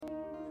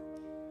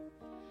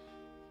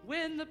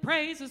When the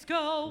praises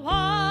go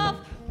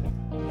up,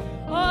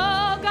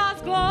 oh,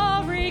 God's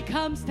glory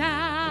comes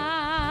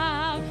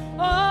down.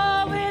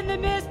 Oh, in the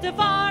midst of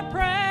our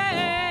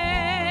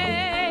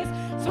praise,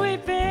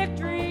 sweet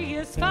victory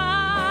is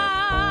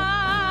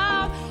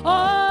found.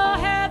 Oh,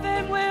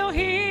 heaven will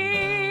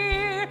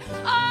hear,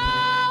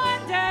 oh,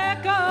 and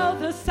echo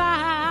the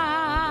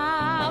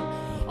sound.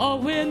 Oh,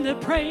 when the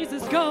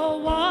praises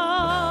go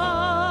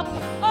up,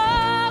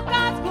 oh,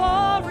 God's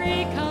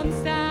glory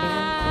comes down.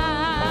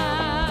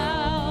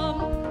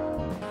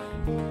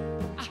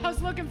 I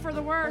was looking for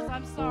the words,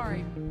 I'm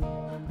sorry.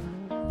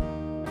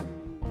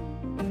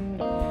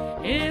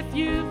 If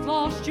you've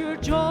lost your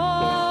joy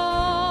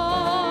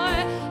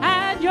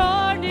and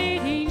you're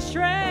needing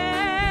strength,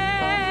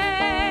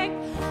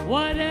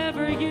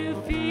 whatever you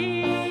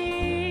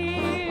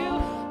feel,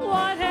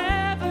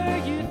 whatever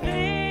you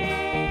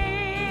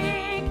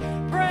think,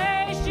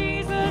 praise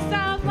Jesus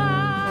out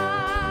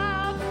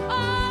loud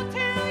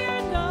until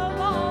you're no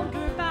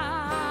longer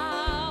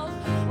bound.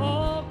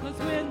 Oh, 'cause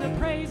when the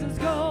praises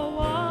go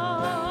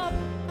up,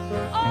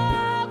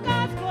 oh,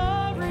 God's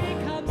glory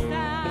comes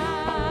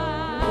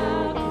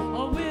down.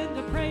 Oh, when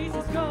the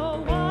praises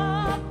go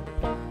up,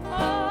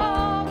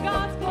 oh,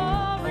 God's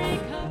glory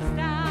comes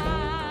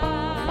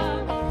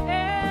down.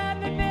 In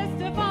the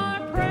midst of our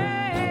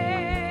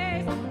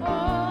praise,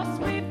 oh,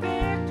 sweet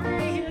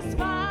victory is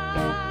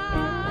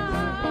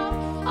found.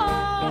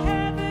 Oh,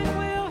 heaven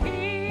will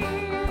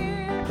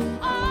hear,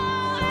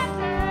 oh,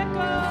 and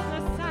echo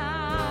the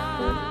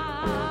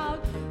sound.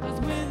 'Cause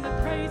when the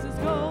praises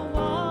go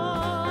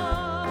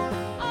up,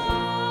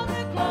 oh,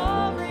 the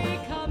glory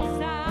comes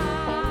down.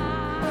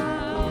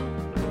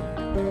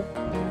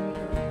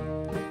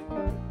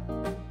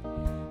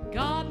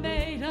 God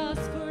made us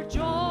for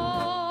joy,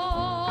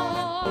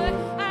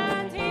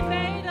 and He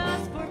made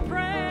us for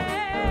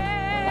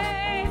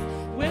praise,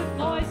 with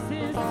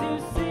voices to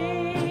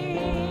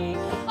sing.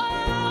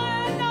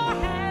 Oh, and our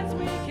hands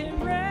we can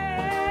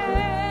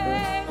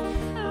raise,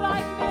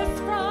 like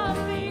mist from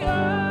the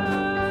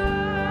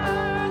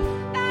earth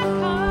that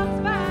comes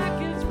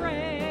back as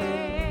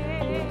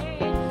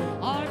rain.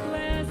 Our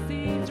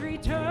blessings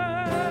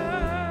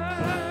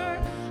return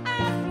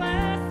as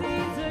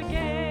blessings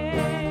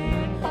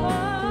again.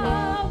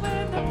 Oh,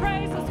 when the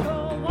praises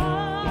go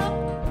up,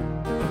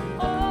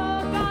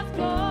 oh, God's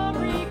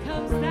glory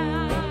comes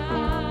down.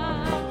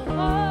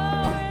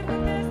 Oh, in the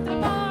midst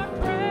of our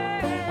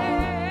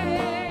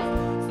praise,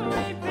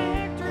 sweet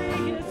victory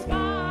is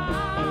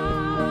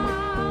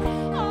found.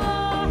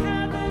 Oh,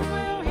 heaven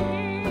will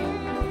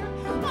hear,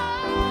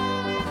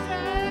 oh, and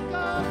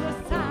echo the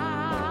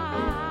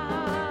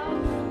sound.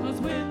 'Cause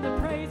when the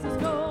praises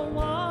go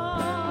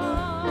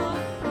up,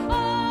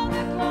 oh,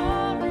 the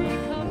glory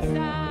comes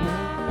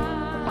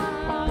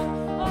down.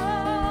 Oh,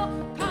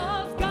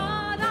 'cause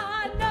God, I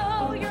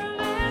know you're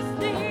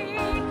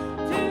listening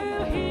to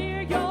hear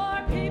your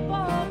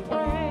people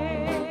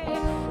pray,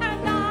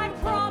 and I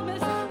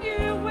promise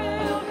you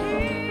will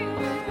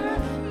hear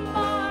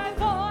my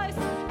voice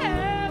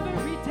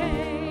every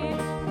day,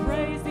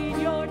 praising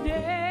your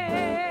name,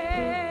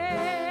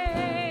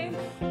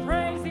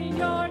 praising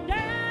your name.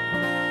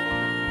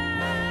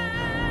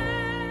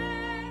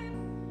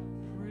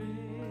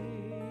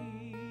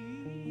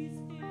 Praise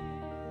Him,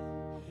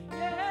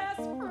 yes,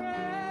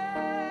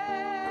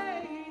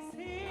 praise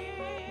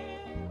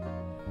Him,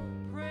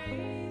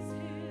 praise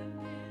Him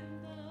in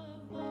the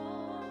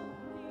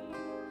morning,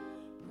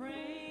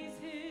 praise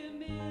Him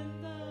in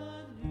the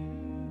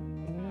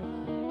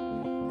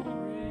noontime,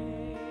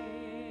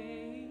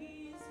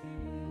 praise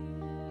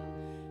Him,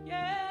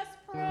 yes,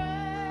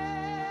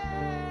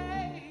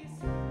 praise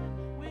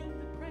Him when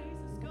the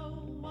praises go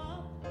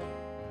up.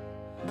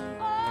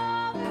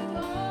 Oh, the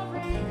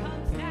glory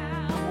comes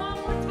down. One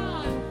more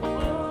time.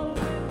 Oh,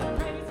 when the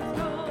praises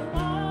go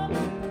up,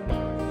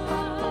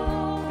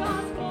 oh,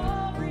 God's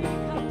glory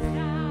comes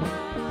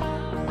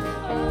down.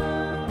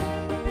 Oh,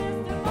 in the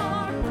midst of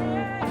our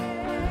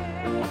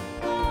praise,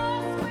 oh,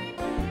 sweet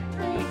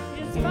victory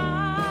is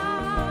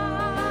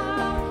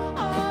found.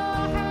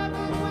 Oh,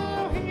 heaven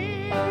will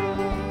hear,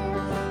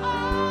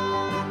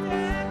 oh, and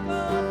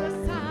echo the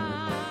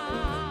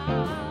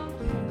sound.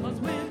 'Cause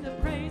when the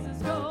praises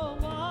go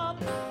up,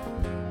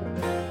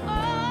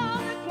 oh,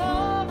 the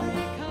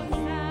glory comes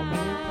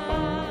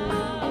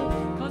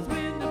down. 'Cause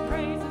when the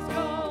praises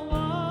go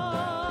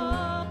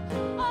up,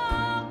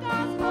 oh,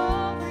 God's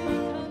glory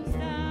comes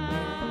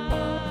down.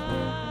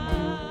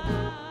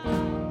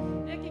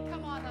 Nikki,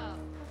 come on up.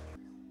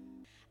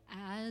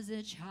 As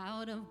a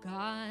child of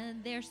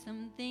God, there's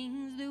some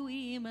things that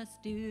we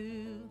must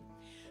do.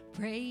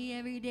 Pray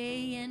every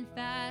day and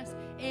fast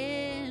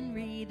and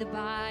read the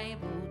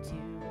Bible too.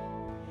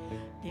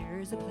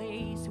 There's a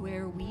place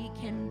where we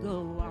can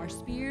go, our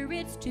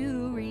spirits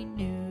to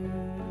renew.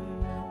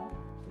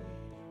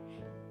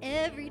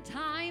 Every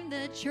time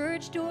the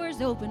church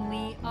doors open,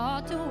 we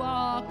ought to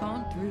walk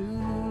on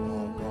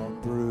through.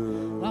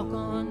 Walk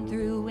on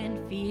through and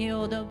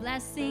feel the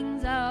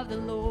blessings of the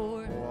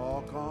Lord.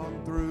 Walk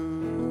on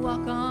through.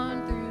 Walk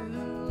on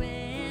through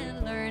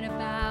and learn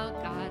about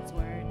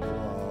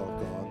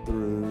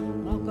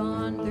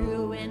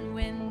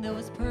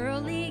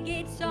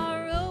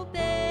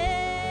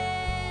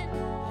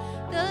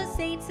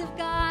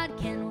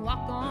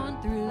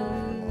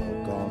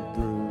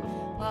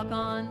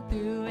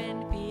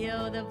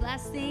the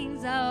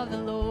blessings of the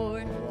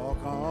Lord.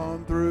 Walk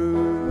on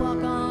through.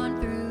 Walk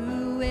on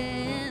through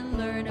and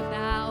learn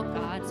about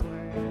God's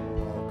word.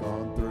 Walk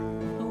on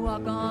through.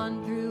 Walk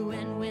on through,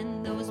 and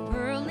when those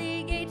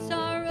pearly gates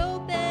are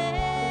opened,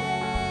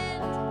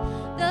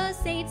 the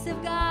saints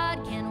of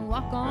God can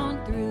walk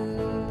on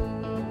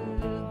through.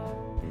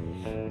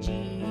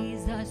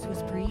 Jesus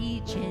was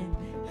preaching,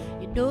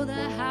 you know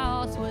the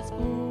house was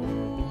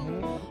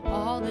full.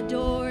 All the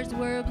doors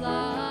were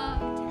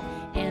blocked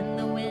and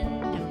the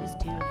windows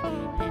too.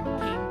 Then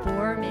came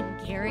four men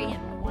carrying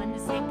one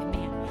sick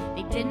man.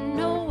 They didn't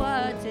know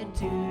what to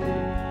do.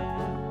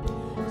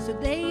 So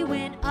they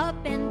went up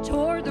and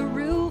tore the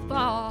roof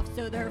off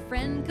so their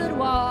friend could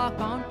walk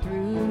on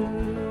through.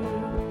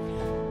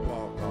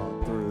 Walk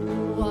on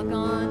through. Walk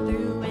on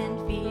through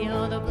and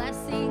feel the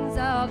blessings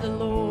of the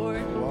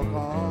Lord. Walk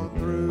on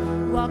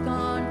through. Walk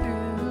on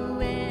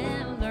through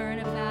and learn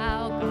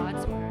about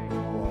God's word.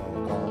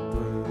 Walk on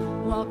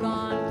through. Walk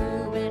on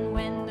through, and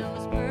when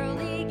those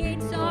pearly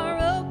gates are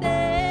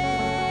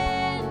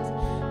opened,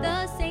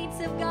 the saints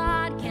of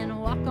God can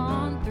walk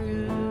on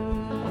through.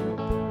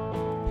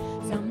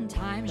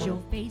 Sometimes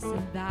you'll face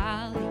a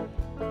valley,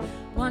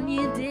 one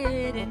you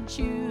didn't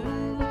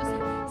choose.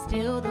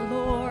 Still the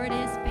Lord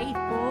is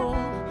faithful,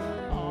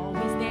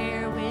 always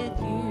there with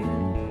you.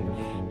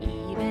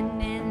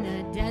 Even in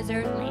the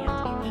desert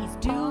land, He's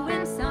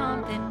doing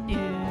something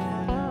new.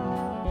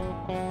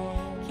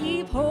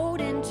 Keep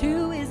holding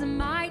to His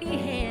mighty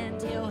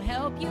hand, He'll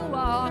help you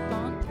walk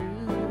on through.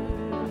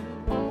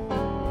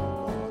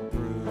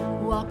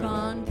 Walk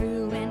on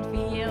through and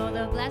feel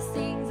the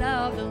blessings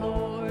of the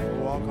Lord.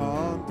 Walk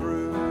on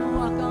through.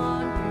 Walk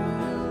on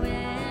through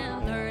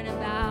and learn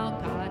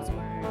about God's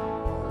word.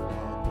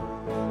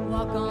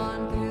 Walk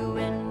on through,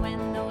 and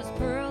when those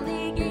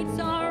pearly gates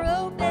are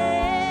opened,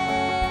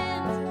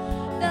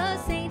 the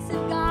saints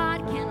of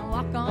God can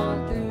walk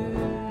on through.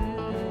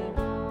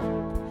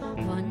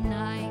 One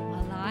night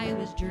while I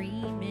was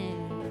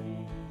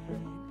dreaming,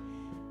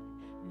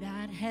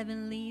 that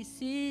heavenly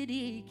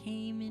city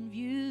came in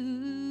view.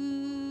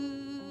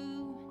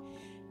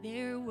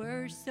 There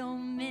were so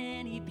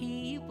many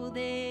people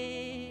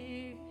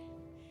there.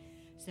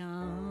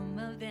 Some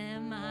of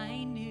them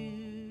I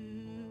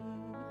knew.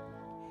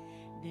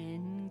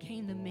 Then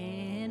came the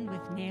man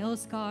with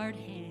nail-scarred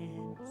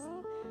hands.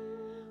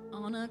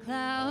 On a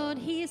cloud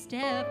he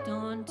stepped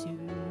onto.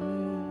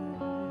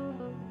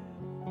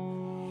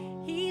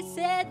 He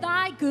said,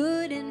 "Thy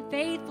good and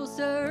faithful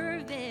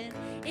servant,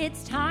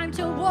 it's time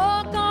to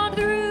walk on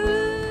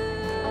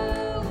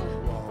through."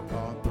 Walk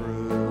on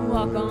through.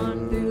 Walk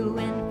on through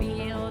and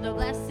feel the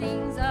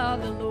blessings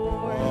of the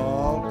Lord.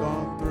 Walk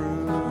on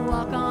through.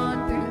 Walk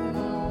on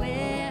through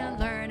and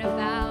learn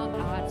about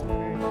God's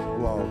word.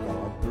 Walk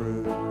on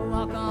through.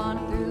 Walk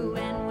on through,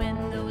 and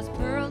when those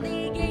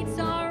pearly gates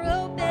are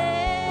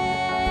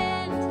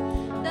opened,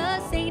 the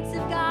saints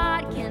of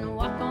God can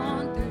walk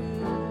on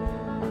through.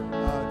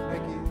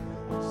 Nikki,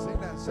 sing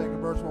that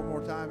second verse one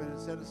more time, and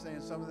instead of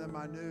saying some of them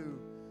I knew,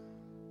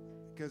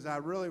 because I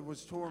really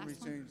was torn Last one.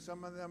 between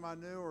some of them I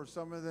knew or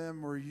some of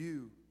them were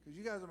you, because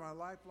you guys are my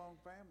lifelong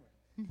family.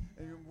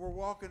 And we're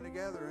walking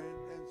together,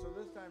 and so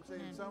this time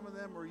saying some of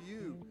them are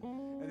you.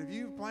 And if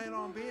you plan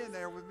on being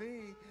there with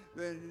me,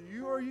 then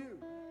you are you.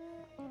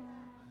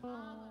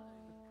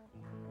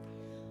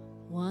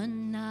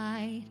 One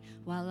night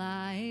while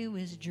I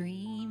was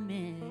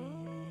dreaming,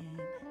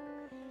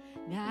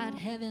 that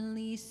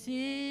heavenly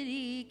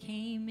city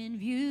came in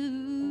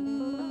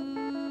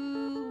view.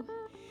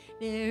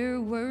 There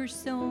were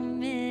so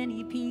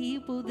many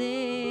people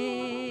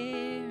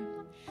there.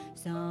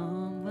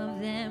 Some of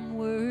them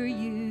were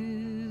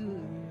you.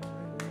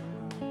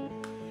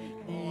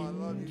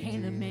 Then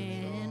came the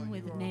man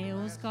with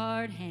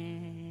nail-scarred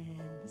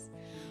hands.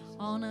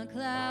 On a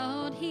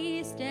cloud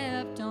he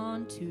stepped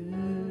onto.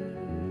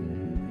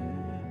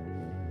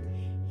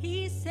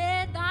 He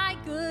said, "Thy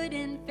good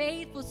and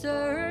faithful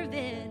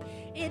servant,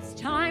 it's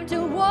time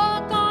to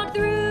walk on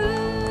through."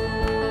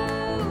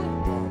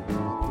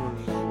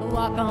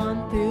 Walk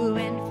on through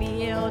and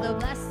feel the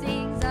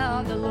blessings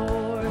of the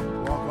Lord.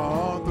 Walk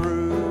on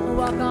through.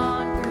 Walk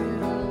on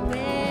through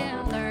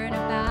and learn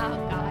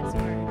about God's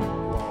word.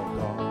 Walk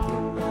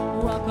on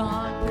through. Walk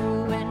on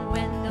through, and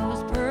when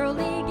those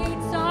pearly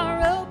gates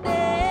are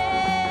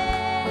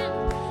open,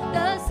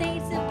 the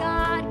saints of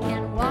God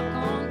can walk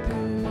on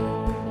through.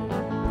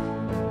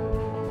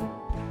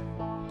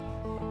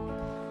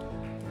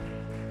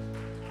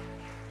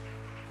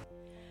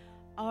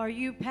 Are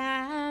you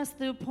past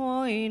the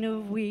point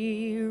of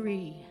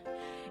weary?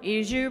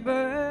 Is your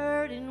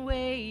burden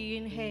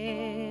weighing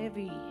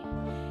heavy?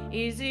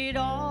 Is it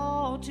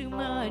all too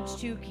much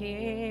to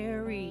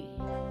carry?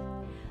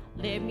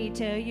 Let me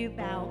tell you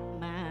about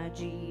my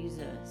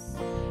Jesus.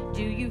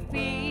 Do you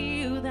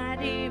feel that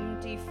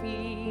empty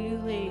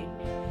feeling?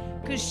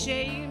 'Cause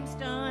shame's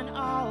done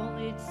all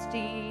it's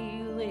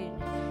stealing,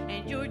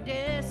 and you're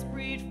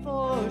desperate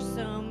for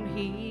some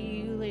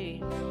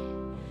healing.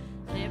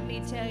 Let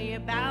me tell you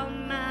about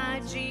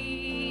my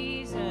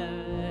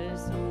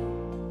Jesus.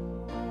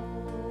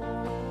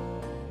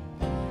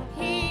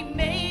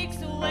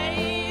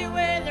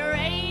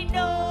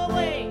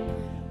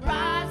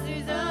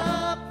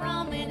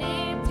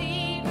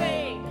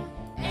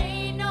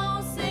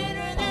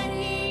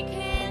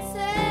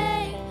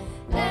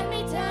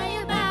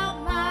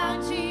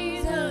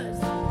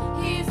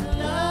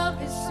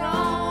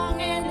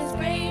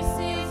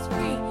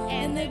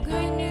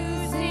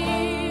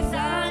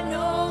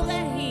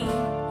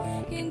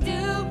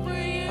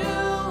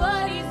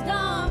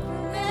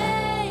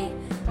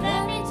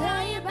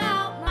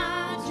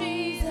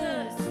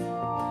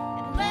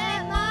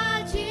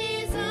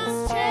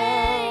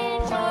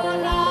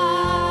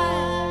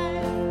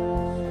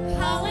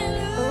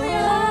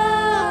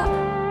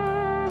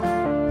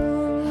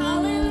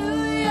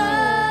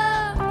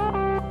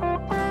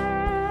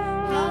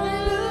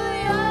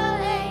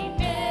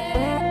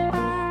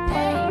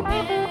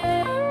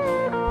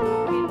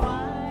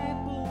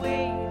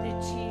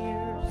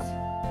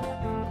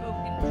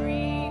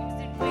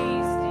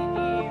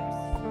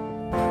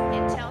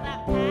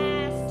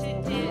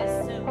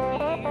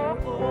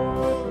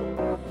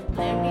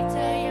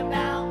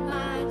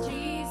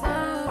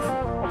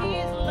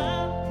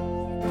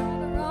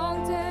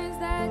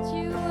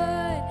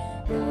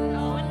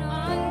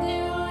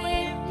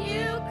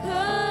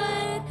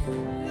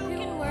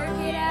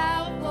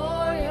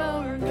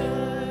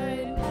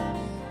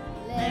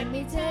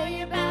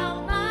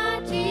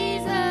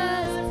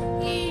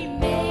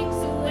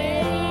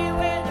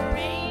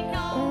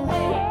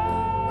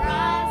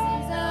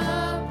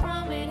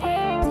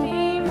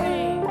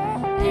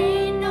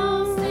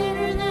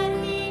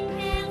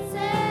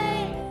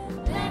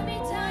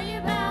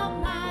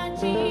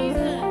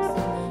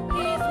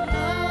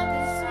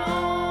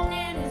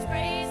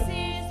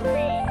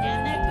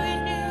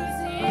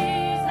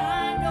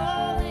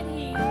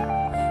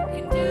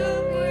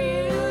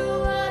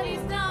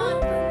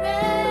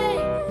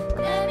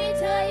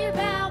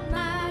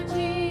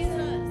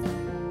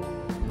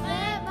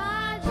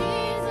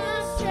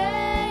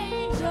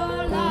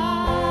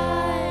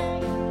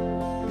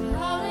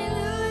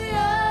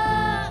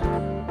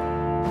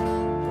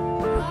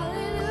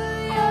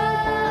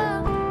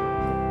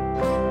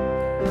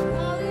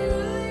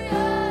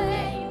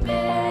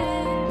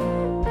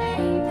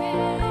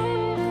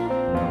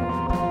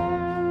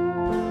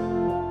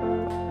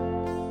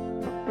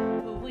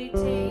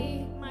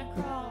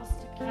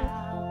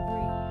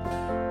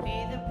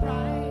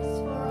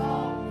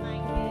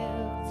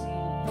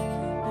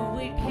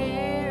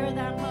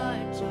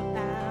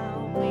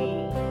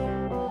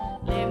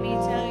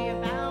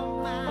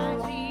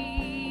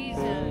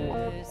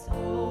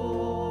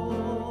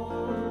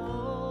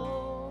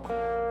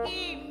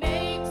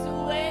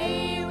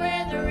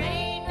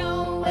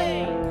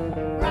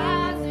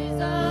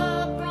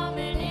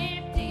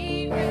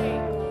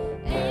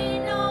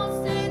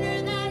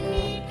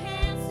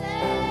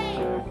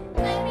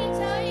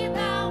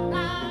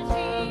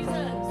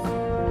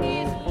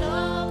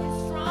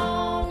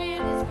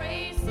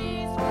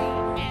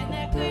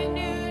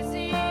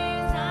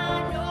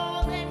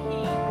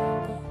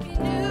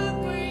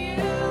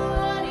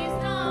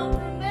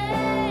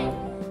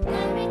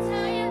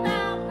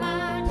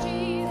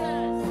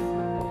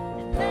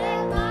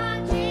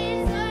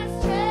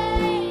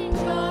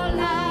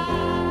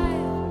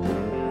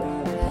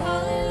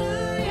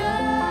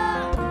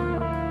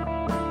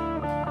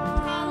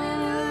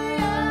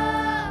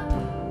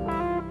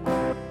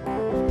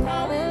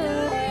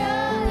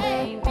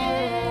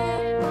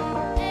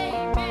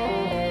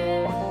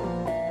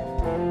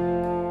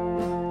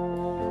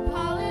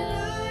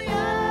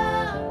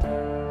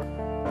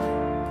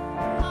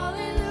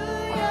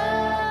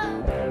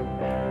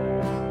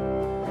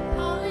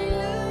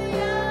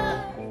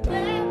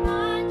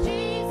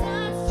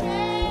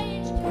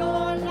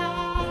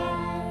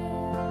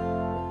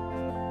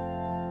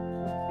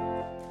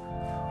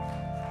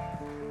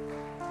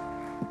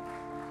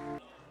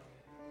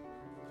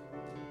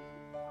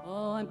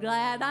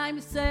 glad I'm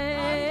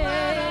saved.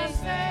 I'm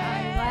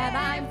glad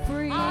I'm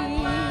free.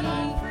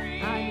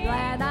 I'm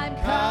glad I'm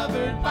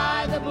covered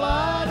by the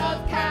blood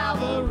of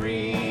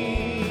Calvary.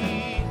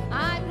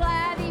 I'm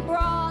glad He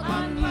brought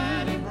me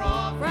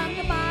from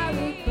the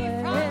miry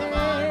clay.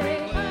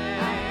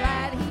 I'm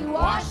glad He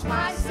washed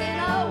my sin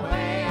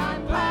away.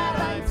 I'm glad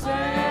I'm saved.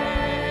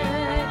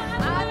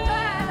 I'm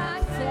glad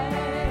I'm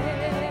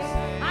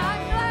saved.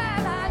 I'm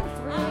glad I'm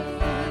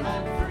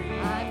free.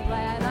 I'm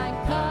glad I'm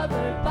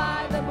covered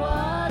by the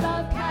blood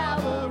of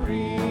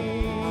Calvary.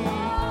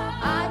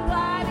 I'm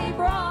glad He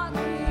brought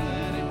me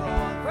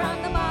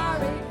from the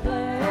miry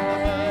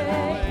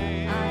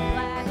clay. I'm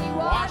glad He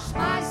washed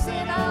my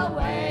sin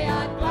away.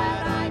 I'm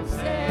glad I'm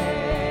saved.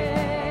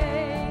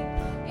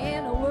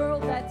 In a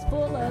world that's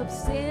full of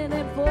sin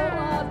and full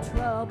of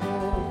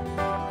trouble,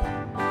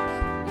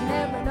 you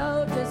never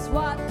know just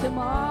what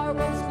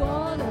tomorrow's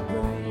gonna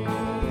bring.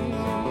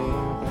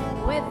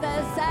 With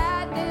the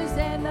sad news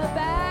and the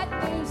bad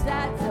news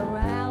that's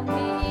around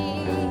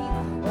me,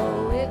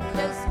 oh, it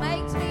just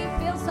makes me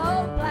feel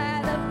so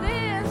glad of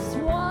this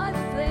one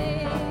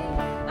thing.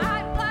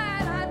 I'm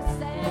glad I'm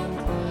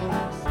saved.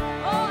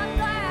 Oh, I'm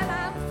glad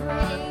I'm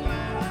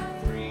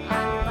free.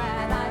 I'm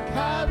glad I'm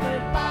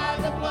covered by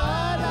the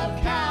blood of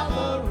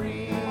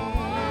Calvary.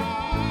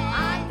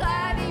 I'm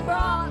glad He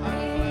brought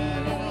me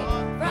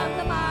from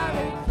the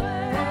miry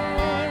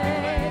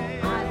clay.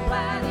 I'm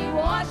glad He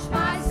washed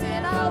my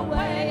sin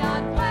away.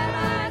 I'm glad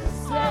I'm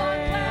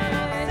saved.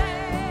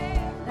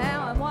 Now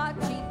I'm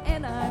watching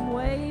and I'm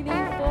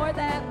waiting for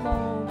that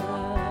moment,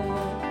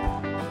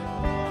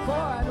 for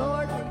our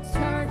Lord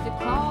return to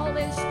call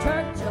His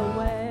church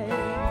away.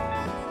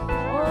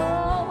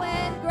 Oh,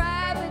 when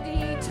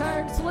gravity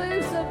turns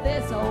loose of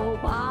this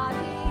old body,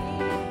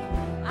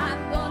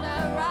 I'm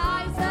gonna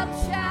rise up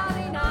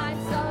shouting, I'm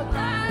so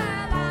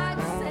glad I'm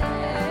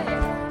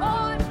saved.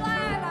 Oh, I'm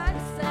glad I'm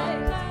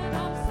saved.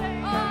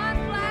 Oh, I'm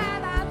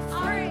glad I'm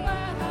free.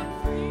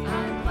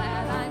 I'm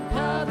glad I'm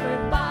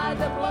covered by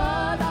the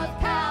blood of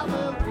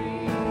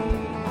Calvary.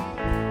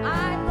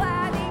 I'm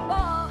glad He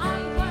bought me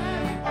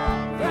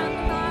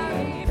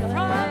from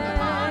the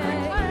miry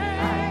clay.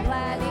 I'm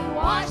glad He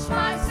washed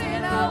my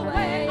sin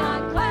away.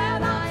 I'm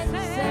glad I'm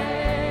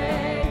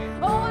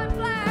saved. Oh, I'm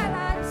glad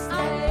I'm saved.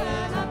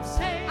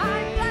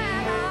 I'm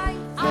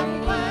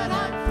glad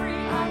I'm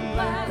free. I'm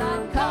glad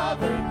I'm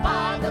covered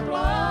by the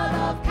blood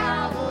of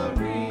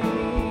Calvary.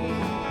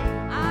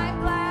 I'm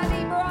glad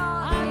He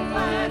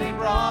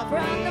brought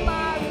me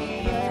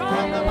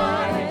from the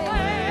miry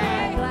clay.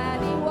 I'm glad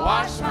He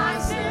washed my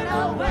sin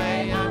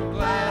away. I'm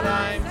glad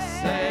I'm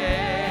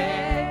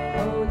saved.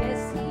 Oh,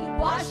 yes, He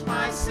washed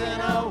my sin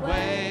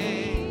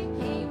away.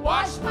 He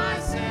washed my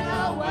sin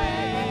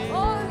away.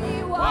 Oh,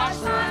 He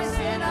washed my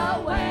sin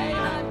away.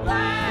 I'm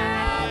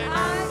glad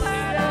I'm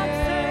saved.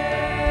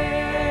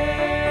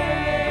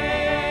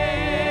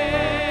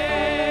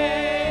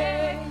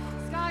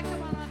 Sky,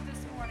 come on up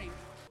this morning.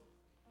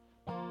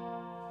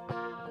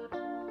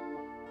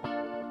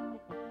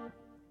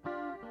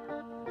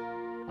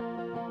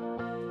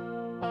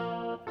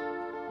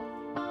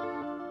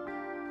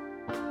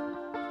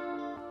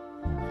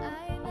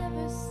 I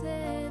never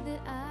said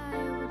that I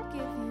would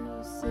give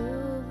you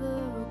silver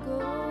or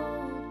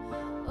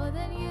gold, or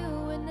that you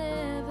would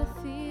never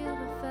feel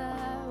the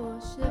fire or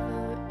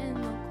shiver in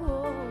the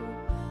cold.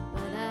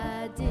 But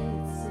I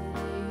did say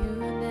you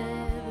would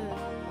never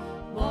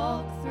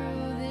walk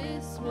through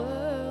this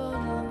world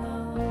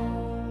alone.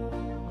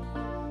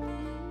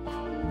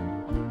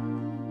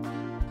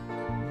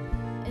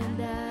 And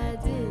I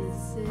did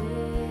say,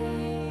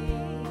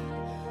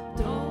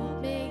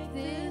 don't make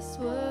this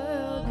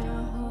world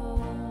your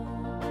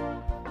home.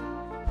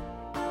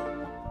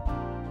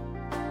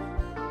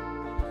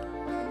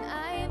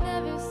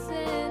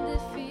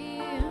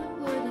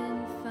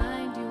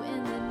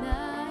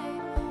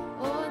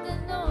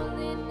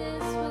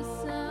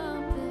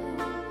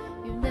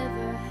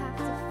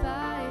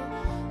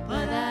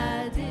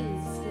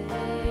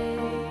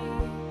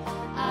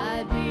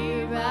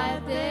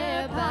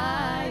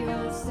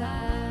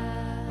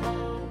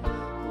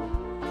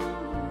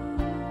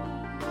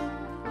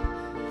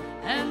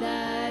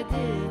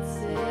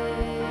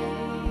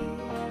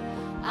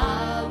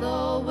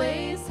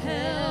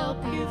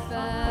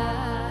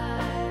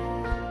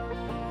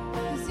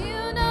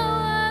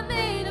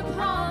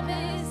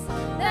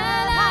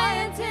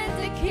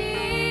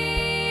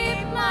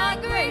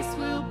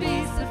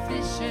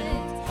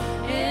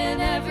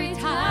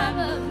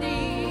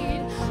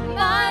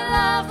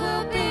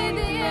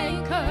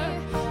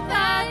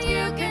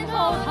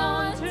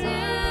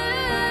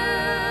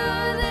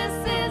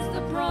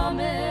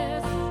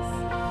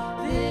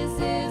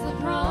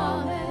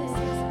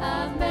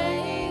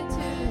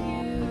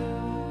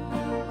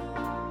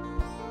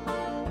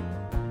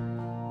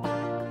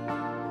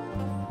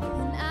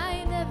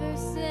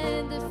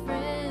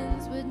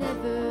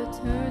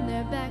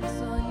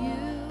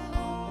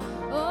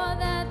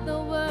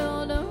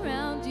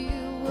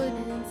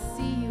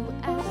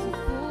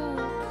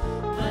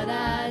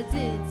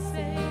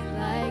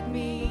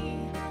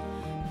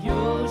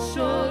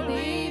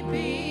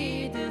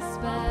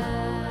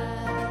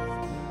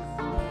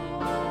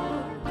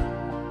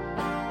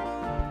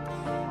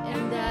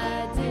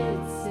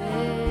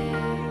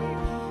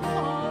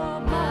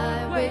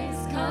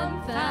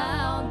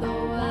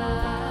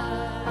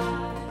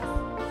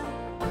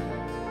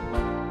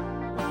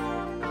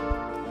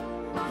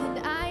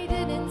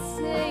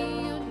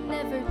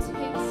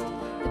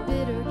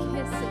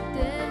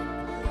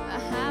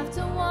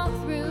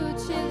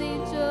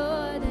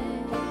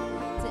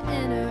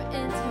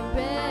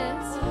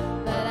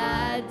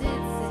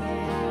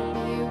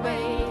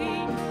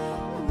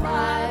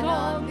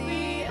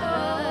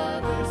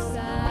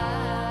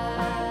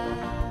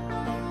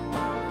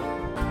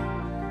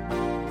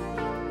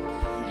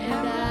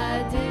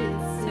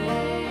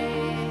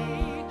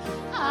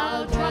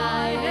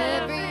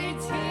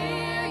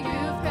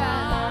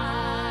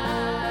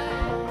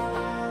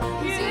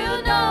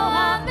 know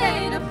I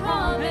made a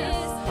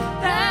promise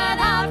that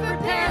I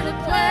prepared a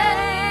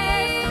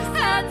place,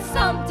 and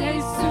someday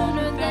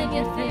sooner than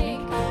you think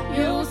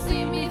you'll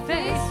see me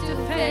face to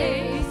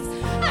face,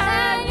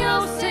 and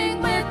you'll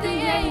sing with the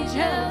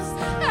angels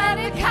and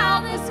a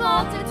countless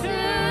multitude.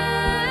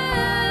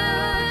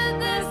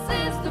 This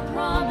is the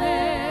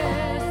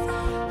promise.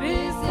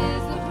 This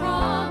is the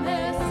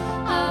promise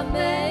I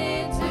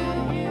made to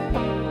you.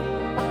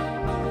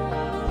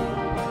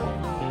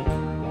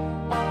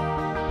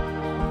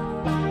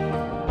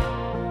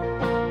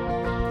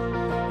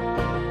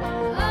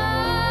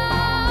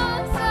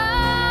 So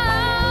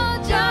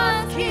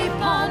just keep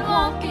on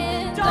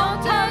walking. Don't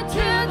turn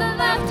to the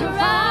left or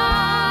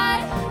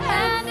right.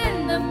 And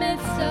in the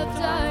midst of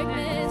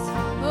darkness,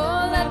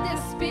 oh, let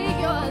this be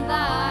your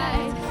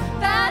light.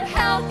 That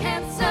hell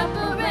can't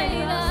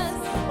separate us,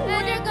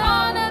 and you're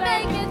gonna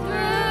make it through.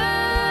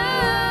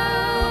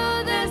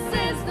 This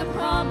is the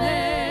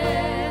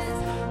promise.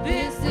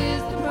 This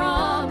is the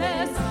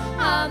promise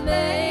I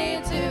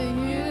made to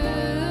you.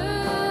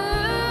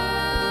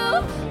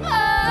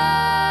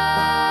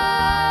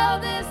 Oh,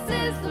 this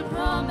is the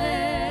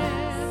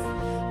promise.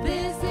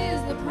 This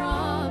is the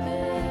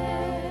promise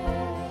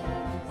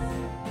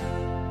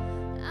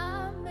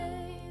I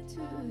made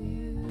to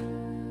you.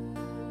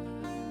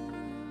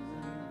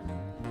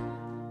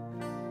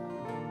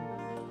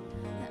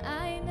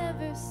 I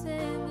never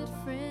said that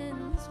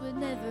friends would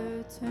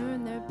never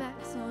turn their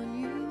backs on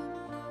you,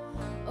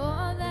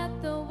 or that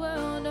the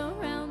world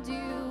around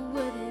you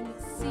wouldn't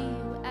see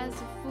you as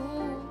a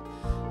fool.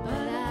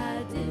 But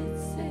I did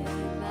say,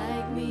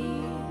 like me,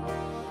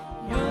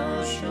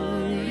 you'll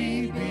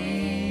surely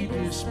be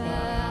despised.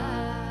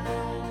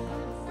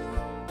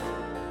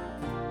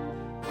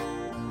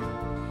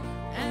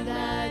 And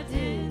I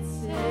did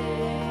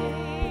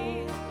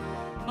say,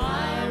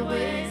 my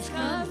ways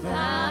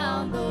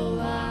confound the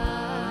wise.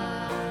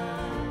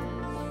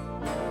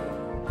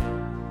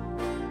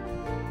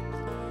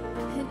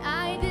 And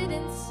I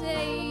didn't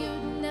say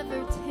you'd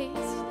never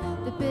taste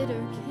the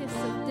bitter kiss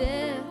of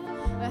death,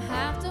 or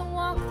have to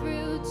walk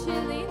through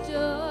chilly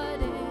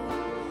Jordan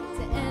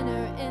to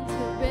enter into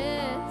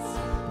rest.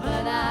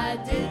 But I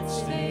did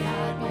say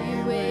I'd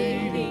be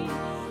waiting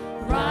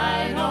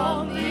right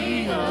on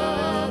the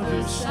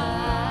other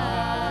side.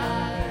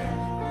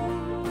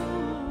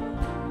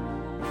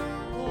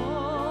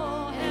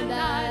 Oh, and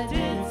I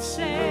did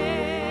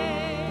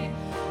say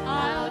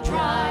I'll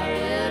dry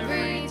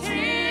every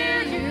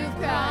tear you've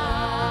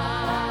cried.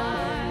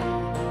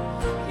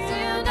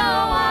 You know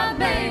I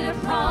made a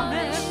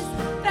promise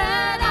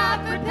that I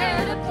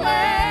prepared a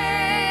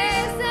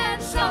place,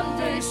 and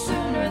someday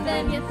sooner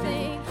than you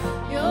think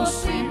you'll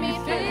see me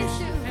face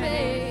to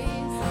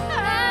face,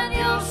 and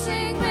you'll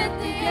sing with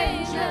the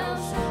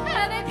angels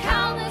and a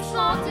countless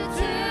multitude.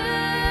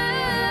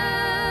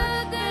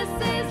 This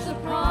is the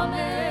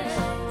promise.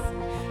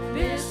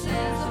 This is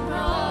the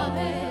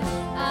promise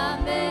I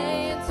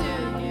made to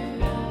you.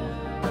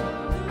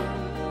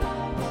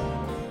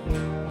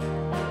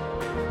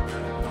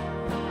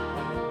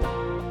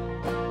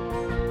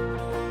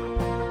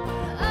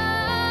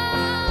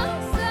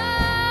 So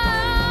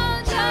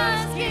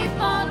just keep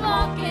on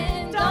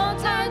walking. Don't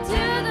turn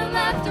to the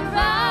left or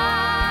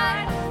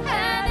right.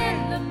 And in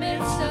the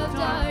midst of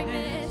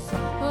darkness,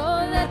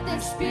 oh, let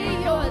this be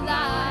your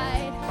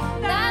light.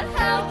 That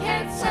hell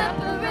can't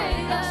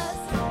separate us,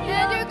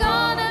 and you're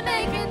gonna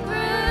make it through.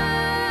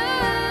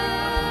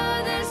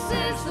 This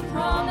is the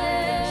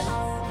promise.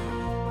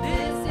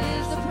 This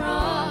is the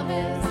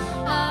promise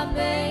I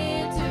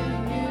made to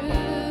you.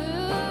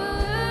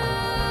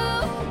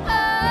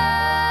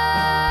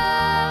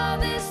 Oh,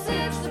 this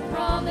is the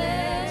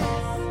promise.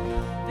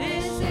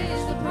 This is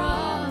the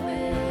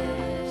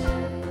promise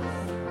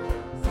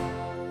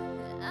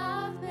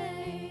I've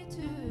made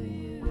to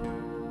you.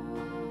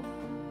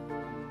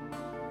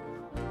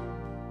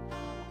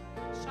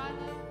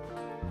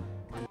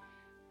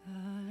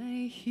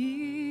 I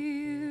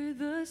hear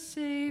the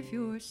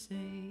Savior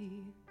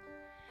say,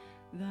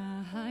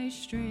 thy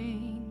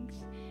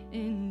strength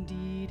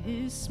indeed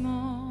is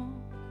small.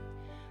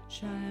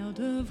 Child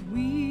of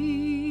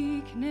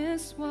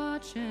weakness,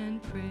 watch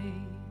and pray.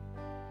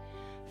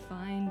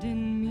 Find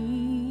in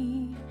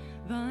me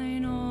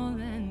thine all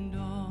and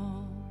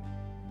all.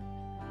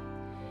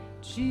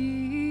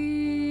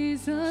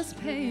 Jesus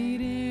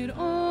paid it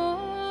all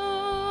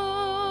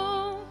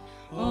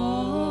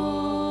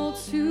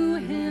to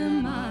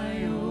him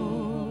I owe.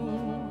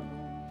 Oh,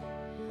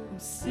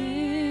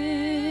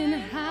 sin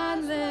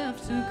had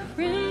left a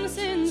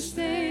crimson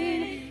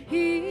stain,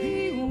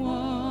 he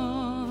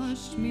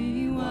washed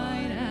me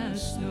white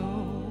as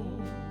snow.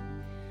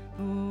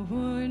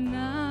 Lord,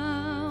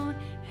 now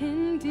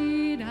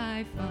indeed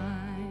I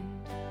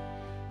find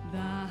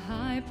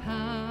thy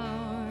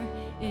power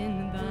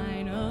in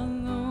thine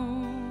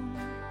alone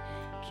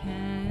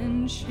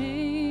can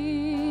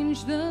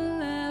change the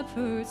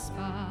leopard's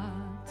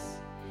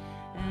spots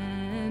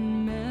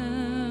and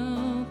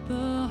melt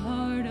the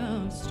heart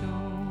of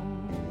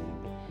stone.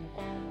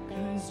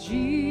 'Cause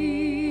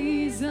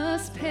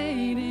Jesus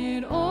paid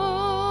it all.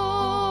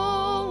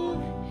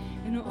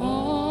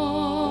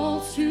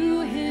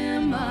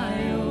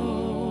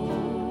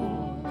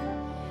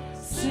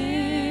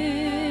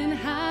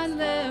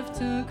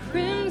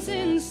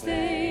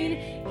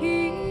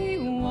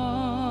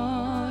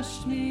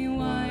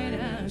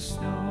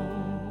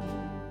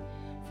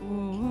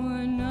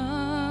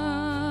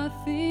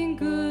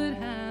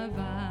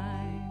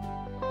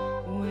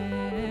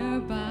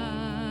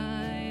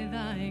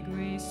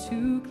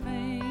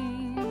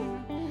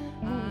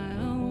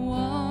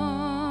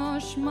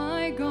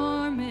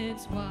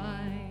 it's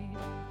white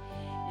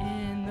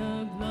in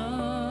the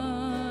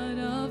blood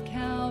of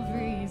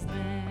Calvary's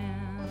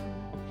Lamb.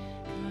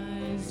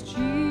 'Cause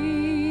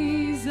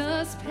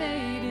Jesus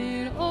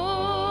paid it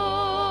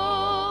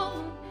all,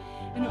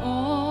 and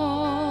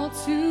all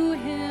to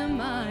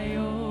him I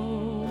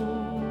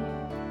owe.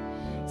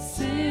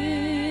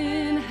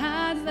 Sin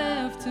had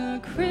left a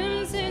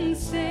crimson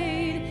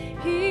stain,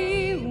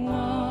 he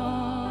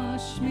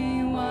washed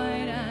me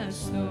white as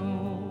snow.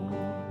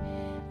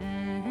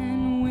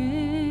 And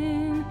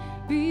when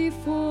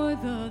before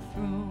the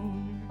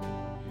throne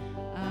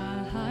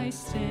I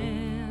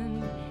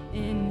stand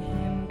in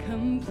him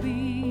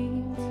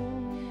complete,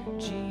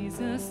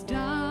 Jesus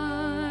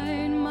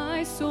died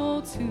my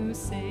soul to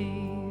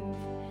save,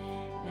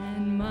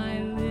 and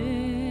my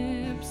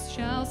lips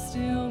shall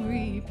still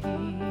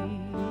repeat,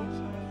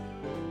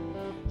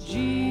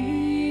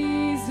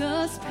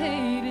 Jesus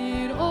paid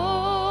it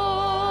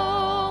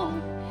all,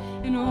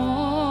 and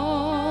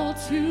all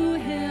to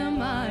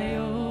him I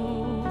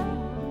owe.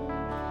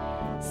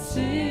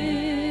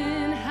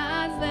 Sin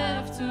had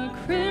left a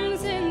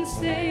crimson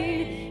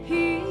stain,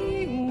 he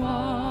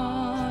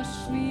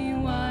washed me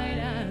white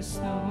as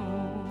snow.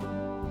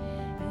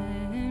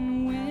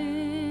 And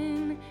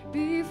when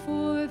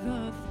before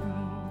the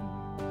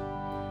throne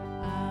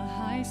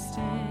I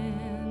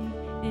stand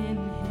in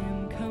him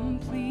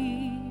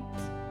complete,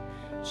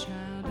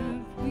 child of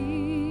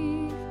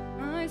grief,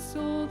 my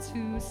soul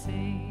to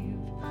save,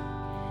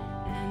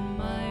 and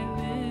my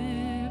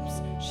lips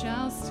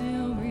shall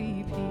still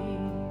repeat,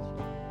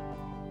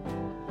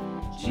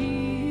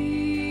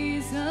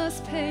 Jesus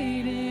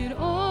paid it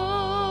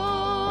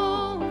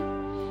all,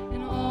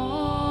 and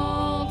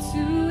all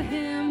to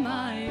him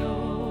I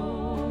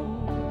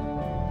owe.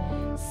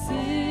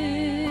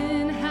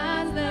 Sin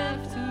had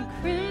left a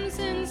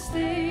crimson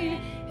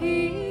stain, he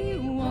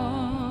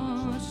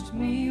washed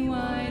me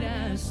white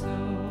as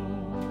snow.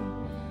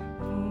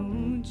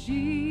 Oh,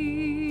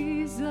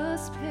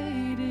 Jesus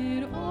paid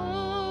it all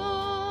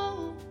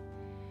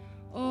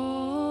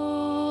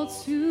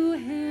to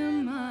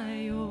him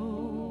I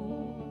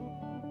owe.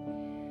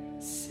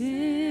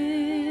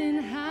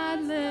 Sin had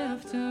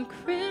left a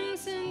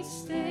crimson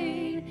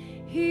stain,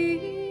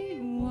 he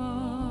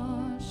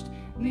washed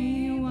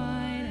me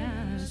white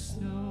as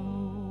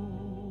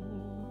snow.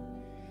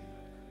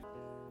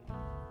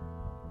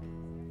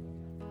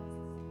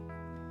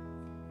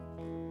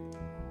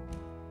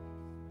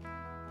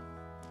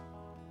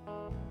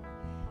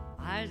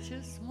 I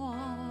just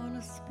want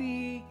to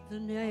speak the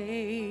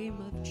name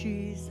of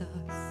Jesus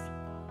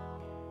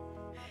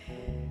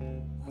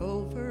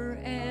over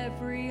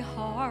every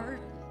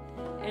heart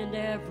and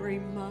every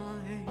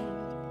mind.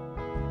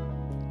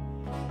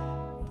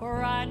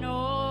 For I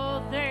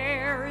know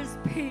there is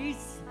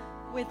peace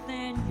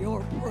within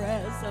your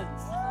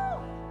presence.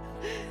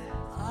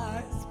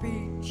 I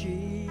speak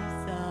Jesus.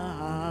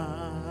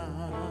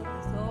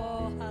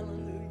 Oh,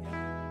 hallelujah.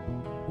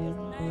 His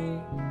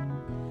name.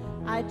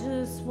 I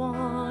just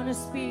want to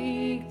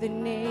speak the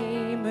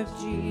name of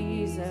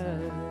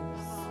Jesus,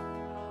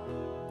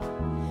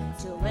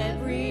 till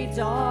every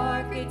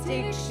dark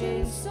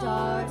addiction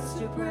starts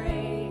to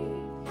break,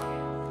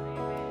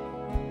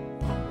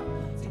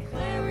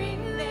 declaring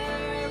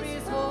there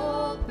is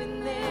hope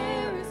and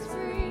there is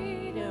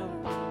freedom.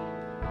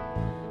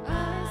 I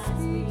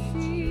speak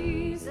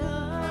Jesus.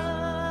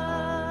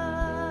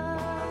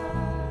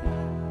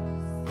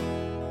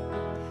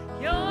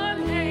 Your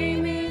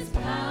name is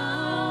power.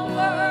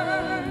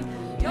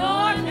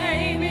 Your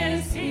name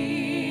is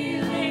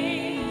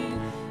healing.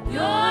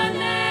 Your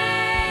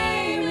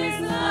name is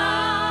life.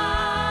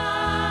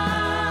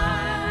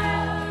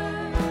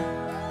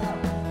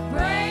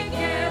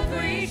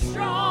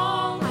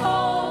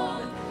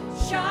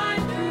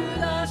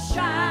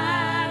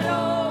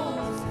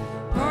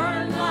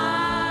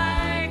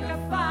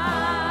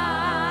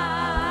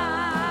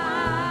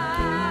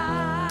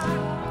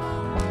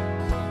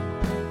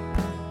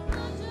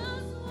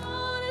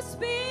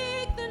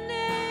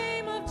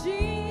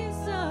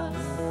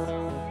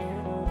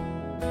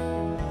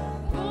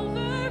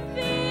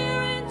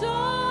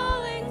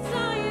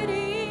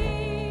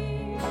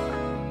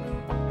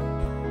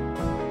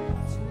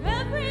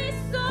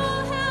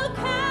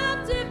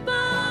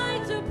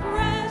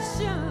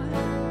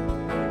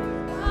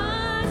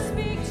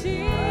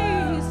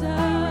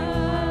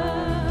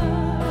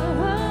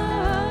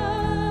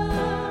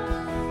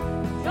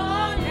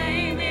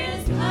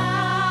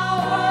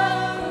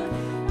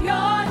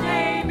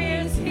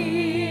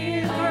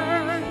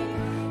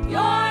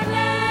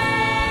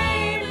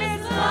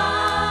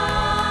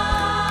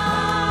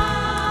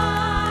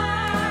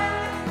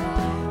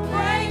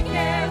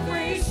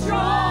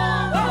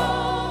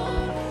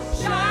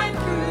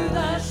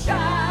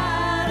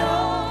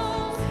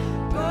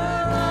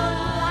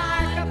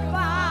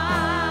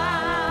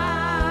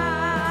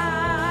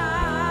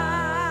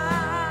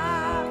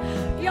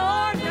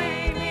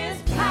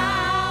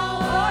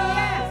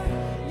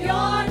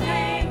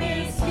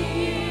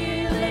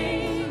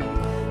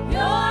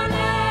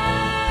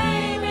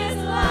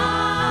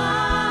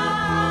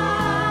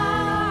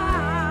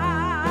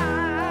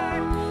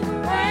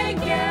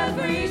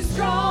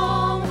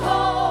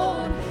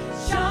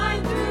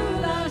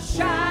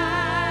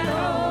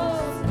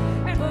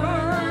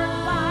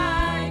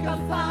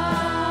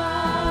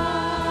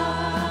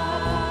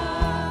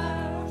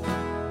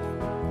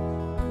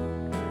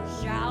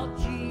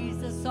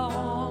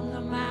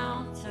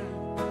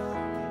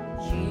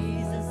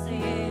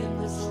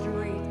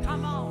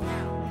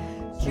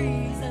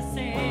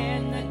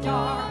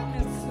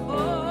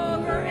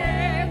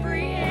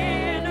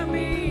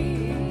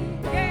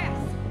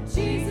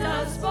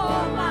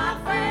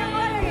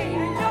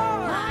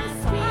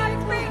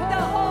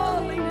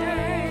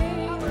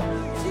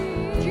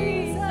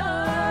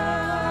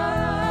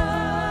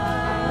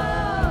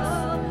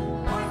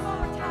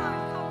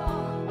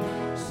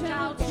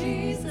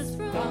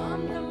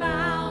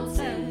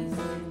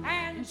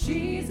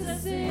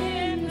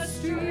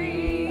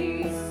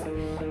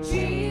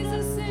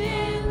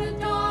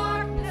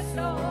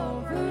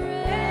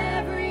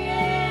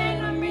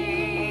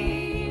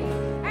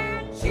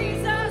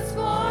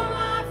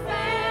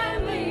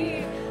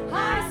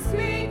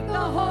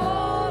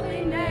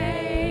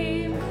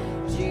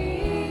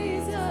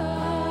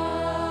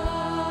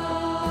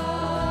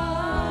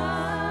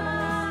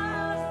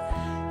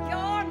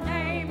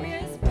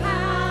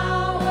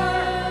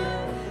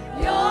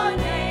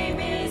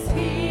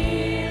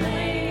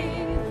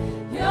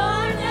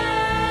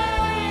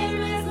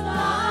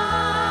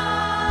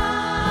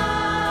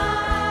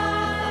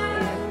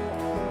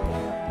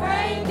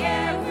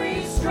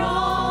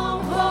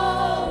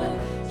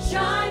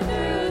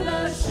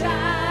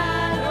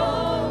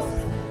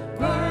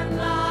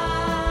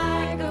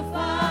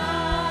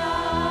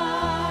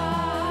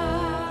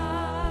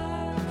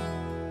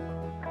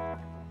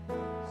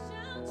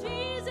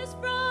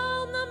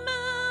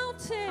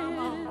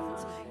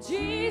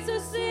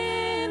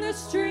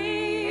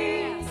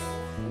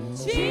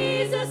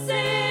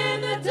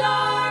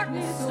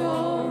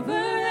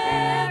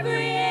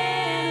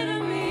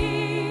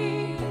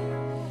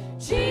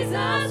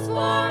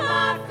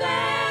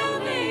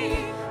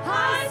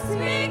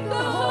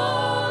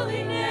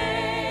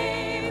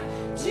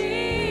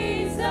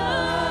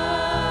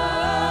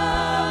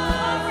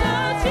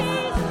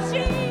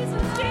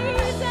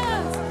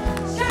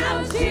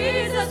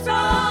 Jesus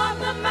from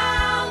the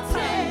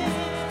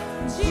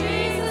mountains,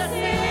 Jesus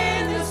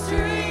in the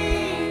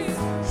streets,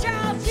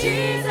 shout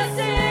Jesus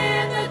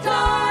in the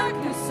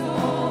darkness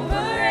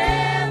over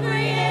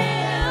every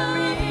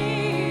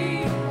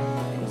enemy.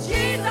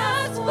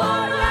 Jesus for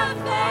my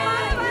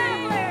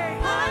family,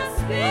 I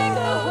speak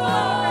the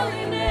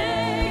holy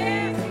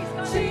name,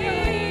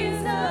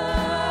 Jesus.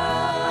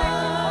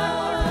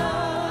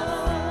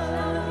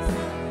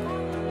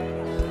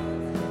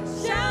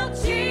 Shout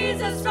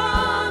Jesus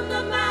from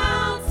the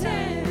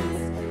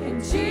mountains,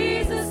 and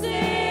Jesus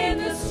in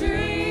the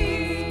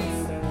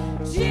streets,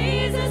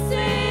 Jesus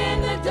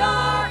in the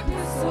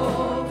darkness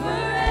over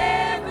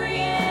every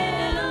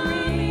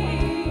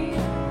enemy.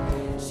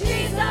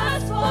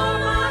 Jesus for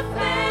my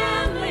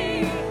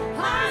family,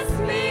 I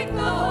speak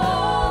the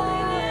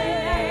holy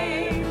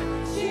name,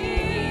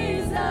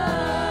 Jesus.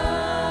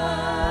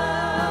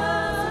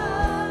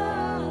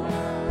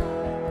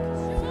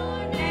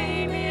 Your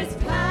name is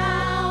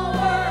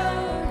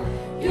power,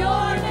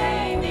 your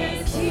name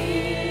is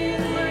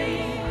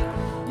healing,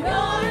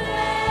 your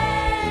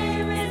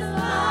name is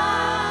life.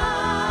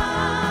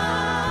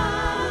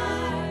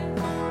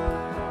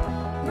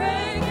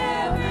 Break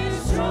every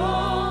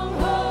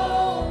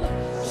stronghold,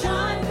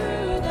 shine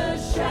through the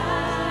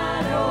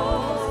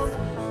shadows,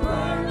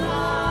 burn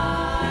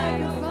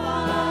like a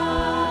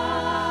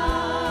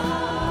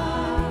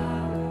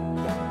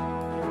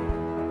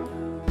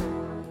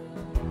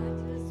I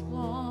just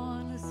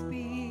want to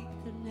speak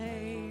the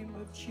name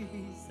of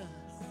Jesus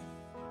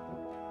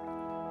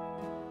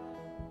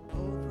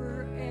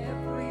over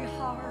every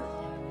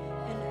heart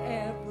and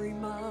every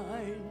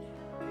mind.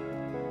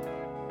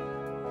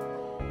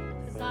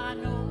 'Cause I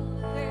know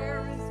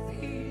there is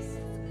peace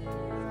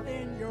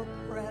within your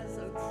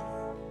presence.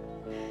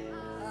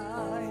 I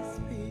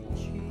speak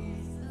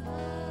Jesus.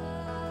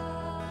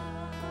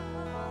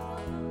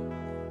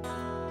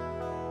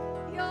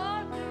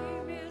 Your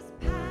name is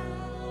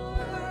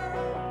power.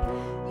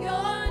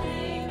 Your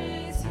name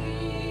is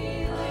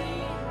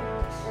healing.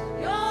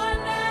 Your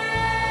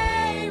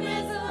name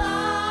is life.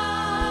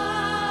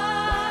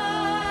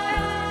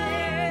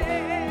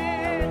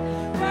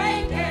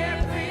 Break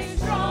every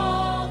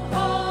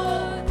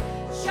stronghold,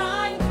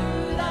 shine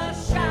through the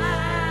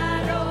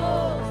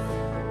shadows,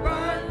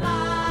 burn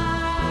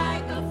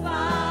like a fire.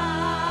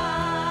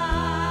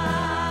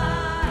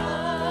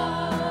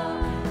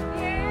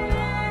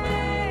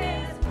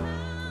 Yes,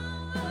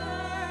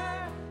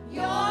 power.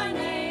 Your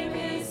name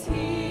is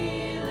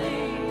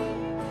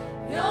healing.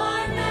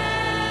 Your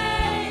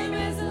name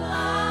is life.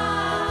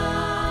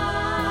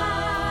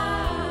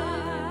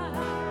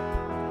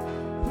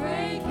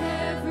 Break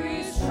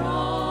every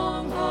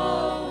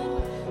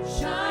stronghold,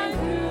 shine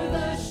through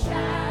the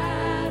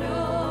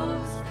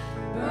shadows,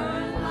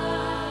 burn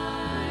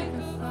like a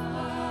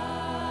fire.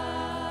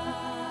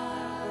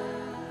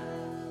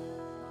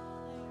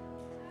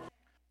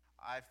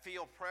 I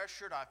feel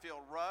pressured. I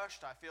feel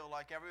rushed. I feel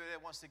like everybody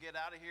wants to get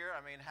out of here.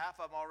 I mean, half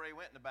of them already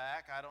went in the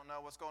back. I don't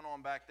know what's going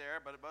on back there,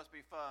 but it must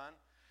be fun.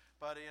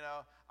 But, you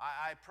know,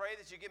 I pray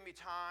that you give me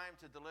time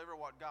to deliver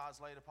what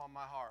God's laid upon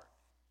my heart.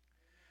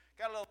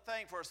 Got a little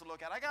thing for us to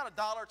look at. I got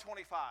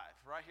 $1.25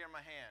 right here in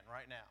my hand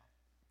right now.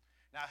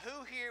 Now,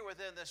 who here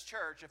within this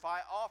church, if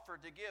I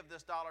offered to give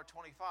this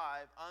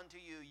 $1.25 unto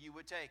you, you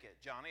would take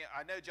it? Johnny,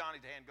 I know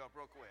Johnny's hand go up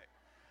real quick.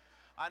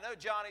 I know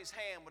Johnny's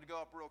hand would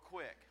go up real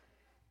quick.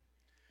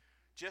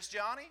 Just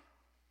Johnny?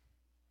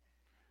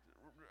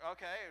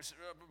 Okay, there's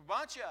a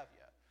bunch of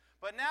you.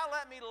 But now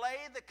let me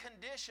lay the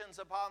conditions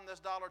upon this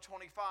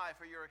 $1.25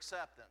 for your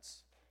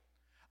acceptance.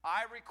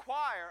 I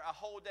require a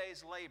whole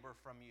day's labor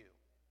from you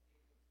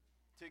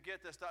to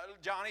get this.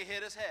 Johnny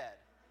hit his head.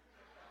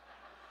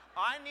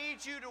 I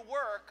need you to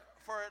work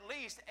for at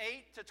least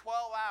 8 to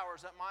 12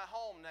 hours at my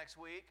home next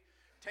week.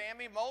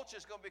 Tammy Mulch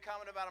is going to be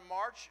coming about in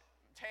March.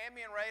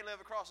 Tammy and Ray live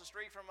across the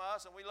street from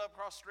us, and we live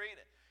across the street.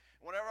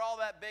 Whenever all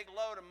that big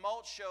load of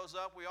mulch shows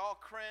up, we all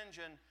cringe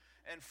and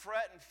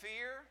fret and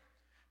fear.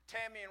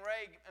 Tammy and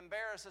Ray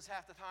embarrass us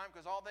half the time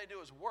because all they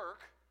do is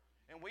work,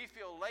 and we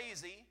feel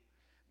lazy.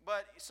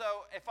 But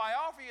so if I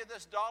offer you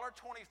this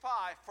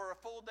 $1.25 for a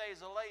full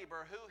day's of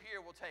labor, who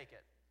here will take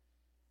it?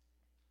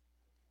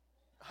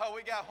 Oh,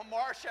 we got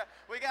Marcia.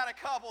 We got a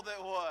couple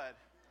that would.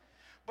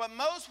 But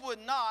most would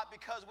not,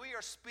 because we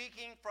are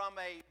speaking from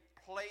a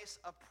place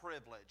of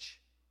privilege.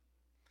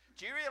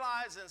 Do you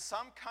realize in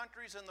some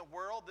countries in the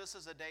world, this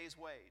is a day's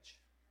wage?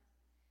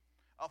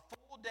 A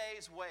full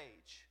day's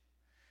wage.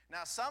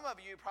 Now, some of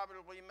you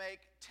probably make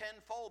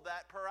tenfold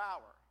that per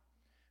hour,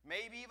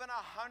 maybe even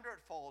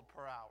 100-fold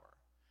per hour.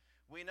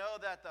 We know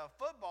that the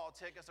football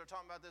tickets they're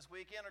talking about this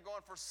weekend are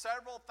going for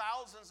several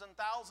thousands and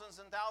thousands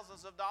and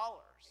thousands of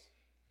dollars.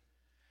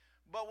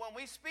 But when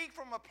we speak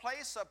from a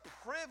place of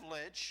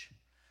privilege,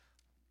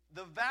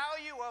 the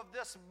value of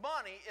this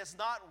money is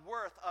not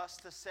worth us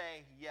to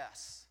say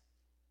yes.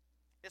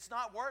 It's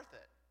not worth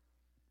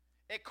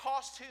it. It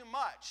costs too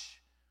much.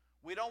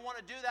 We don't want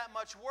to do that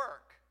much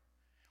work.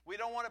 We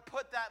don't want to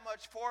put that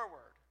much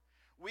forward.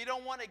 We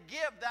don't want to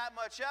give that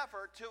much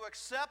effort to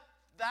accept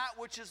that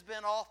which has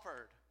been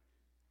offered.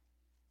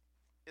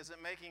 Is it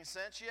making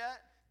sense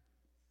yet?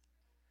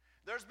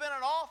 There's been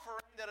an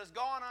offering that has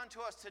gone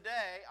unto us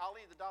today. I'll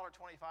leave the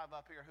 $1.25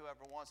 up here,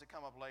 whoever wants to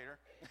come up later.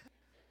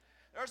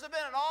 There's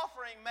been an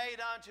offering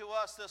made unto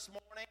us this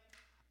morning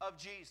of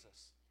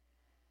Jesus.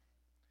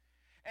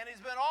 And he's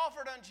been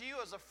offered unto you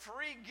as a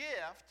free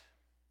gift,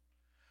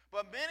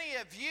 but many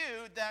have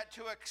viewed that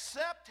to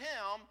accept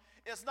him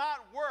is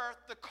not worth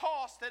the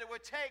cost that it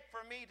would take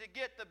for me to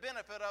get the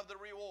benefit of the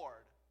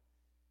reward.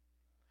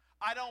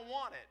 I don't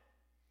want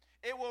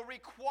it. It will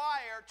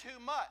require too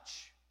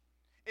much.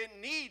 It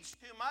needs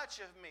too much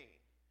of me.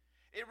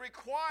 It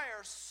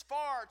requires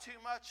far too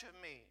much of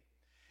me.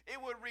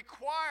 It would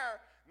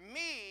require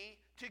me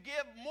to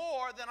give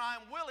more than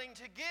I'm willing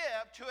to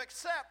give to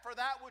accept for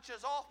that which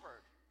is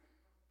offered.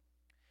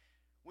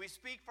 We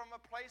speak from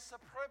a place of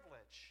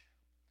privilege.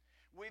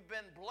 We've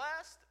been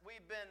blessed.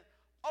 We've been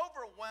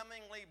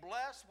overwhelmingly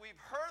blessed.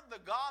 We've heard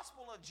the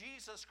gospel of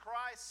Jesus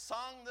Christ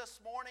sung this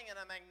morning in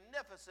a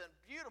magnificent,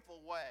 beautiful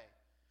way.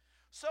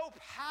 So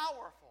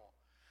powerful,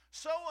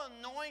 so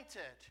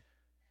anointed.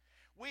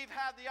 We've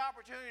had the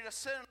opportunity to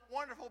sit in a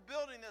wonderful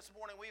building this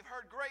morning. We've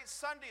heard great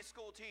Sunday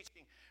school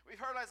teaching. We've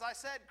heard, as I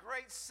said,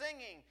 great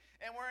singing.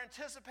 And we're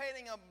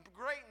anticipating a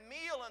great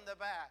meal in the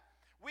back.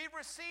 We've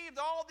received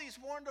all these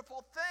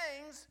wonderful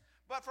things,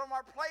 but from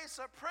our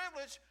place of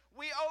privilege,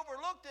 we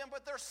overlook them.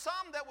 But there's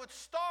some that would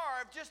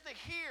starve just to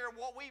hear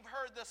what we've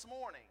heard this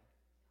morning.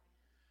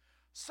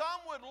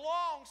 Some would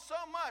long so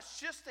much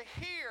just to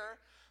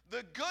hear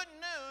the good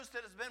news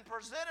that has been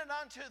presented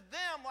unto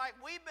them like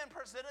we've been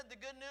presented the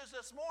good news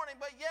this morning,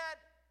 but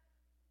yet,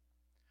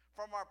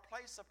 from our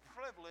place of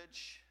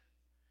privilege,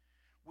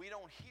 we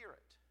don't hear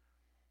it.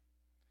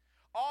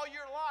 All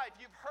your life,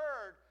 you've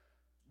heard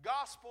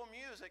gospel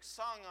music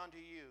sung unto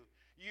you.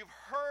 You've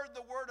heard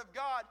the word of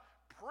God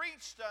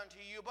preached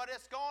unto you, but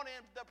it's gone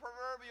in the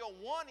proverbial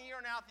one ear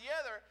and out the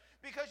other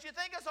because you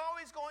think it's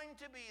always going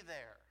to be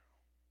there.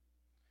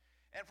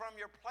 And from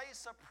your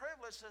place of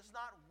privilege, it's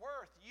not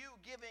worth you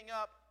giving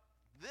up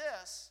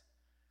this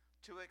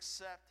to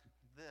accept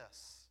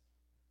this.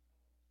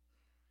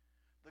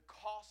 The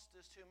cost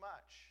is too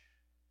much.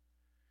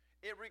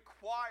 It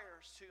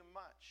requires too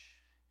much.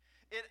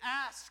 It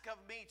asks of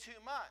me too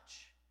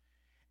much.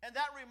 And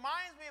that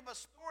reminds me of a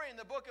story in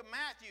the book of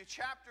Matthew,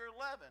 chapter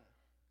 11.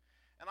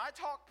 And I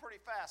talk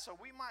pretty fast, so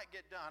we might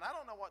get done. I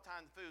don't know what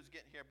time the food's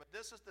getting here, but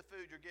this is the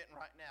food you're getting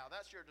right now.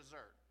 That's your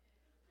dessert.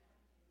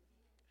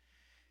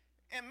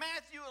 In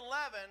Matthew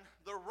 11,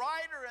 the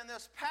writer in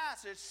this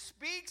passage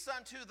speaks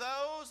unto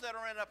those that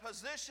are in a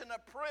position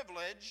of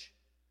privilege,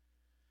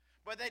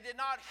 but they did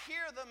not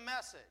hear the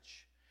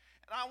message.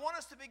 And I want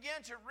us to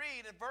begin to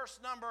read in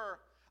verse number,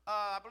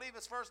 I believe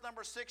it's verse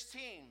number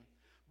 16.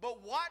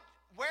 But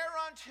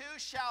whereunto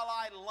shall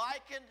I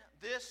liken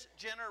this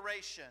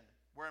generation?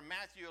 We're in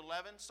Matthew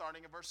 11,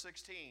 starting at verse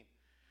 16.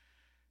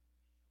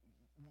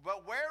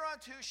 But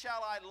whereunto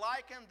shall I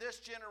liken this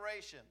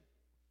generation?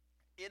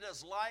 It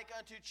is like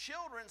unto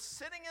children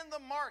sitting in the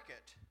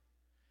market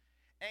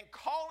and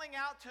calling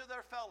out to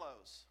their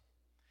fellows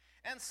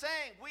and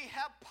saying, we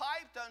have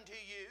piped unto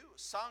you,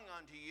 sung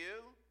unto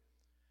you,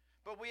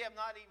 but we have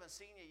not even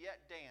seen you yet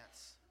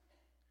dance.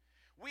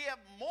 We have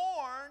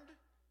mourned,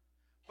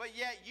 but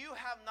yet you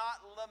have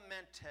not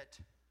lamented.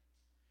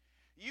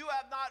 You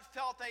have not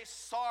felt a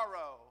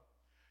sorrow.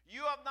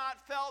 You have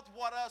not felt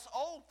what us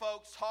old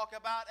folks talk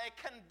about, a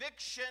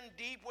conviction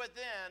deep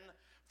within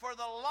for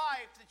the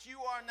life that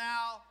you are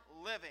now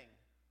living.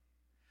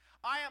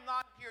 I am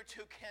not here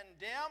to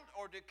condemn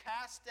or to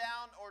cast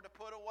down or to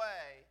put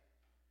away.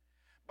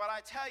 But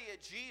I tell you,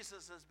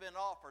 Jesus has been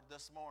offered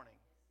this morning.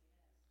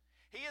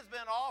 He has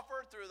been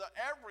offered through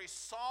every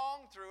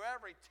song, through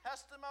every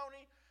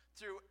testimony,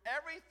 through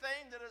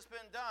everything that has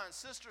been done.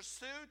 Sister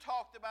Sue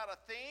talked about a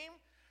theme.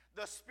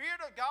 The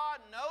Spirit of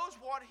God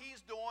knows what He's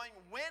doing,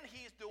 when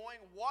He's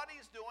doing, what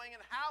He's doing,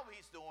 and how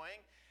He's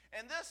doing.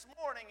 And this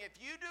morning, if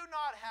you do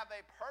not have a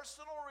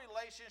personal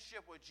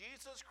relationship with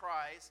Jesus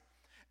Christ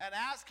and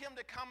ask Him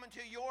to come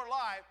into your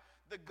life,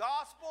 the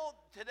gospel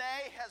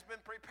today has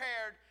been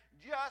prepared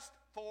just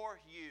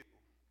for you.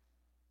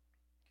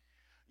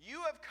 You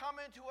have come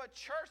into a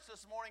church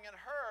this morning and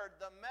heard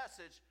the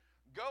message,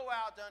 go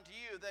out unto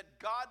you, that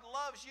God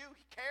loves you,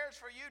 He cares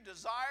for you,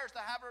 desires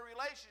to have a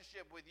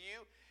relationship with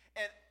you,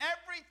 and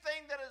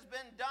everything that has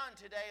been done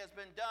today has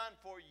been done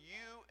for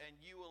you and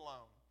you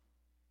alone.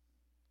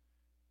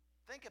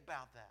 Think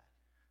about that.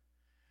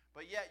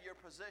 But yet your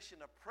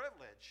position of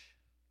privilege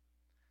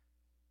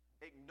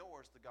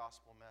ignores the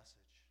gospel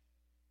message.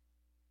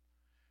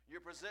 Your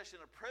position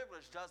of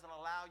privilege doesn't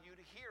allow you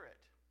to hear it.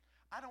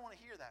 I don't want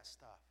to hear that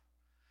stuff.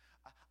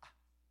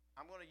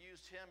 I'm going to use,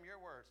 Tim, your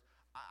words.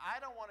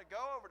 I don't want to go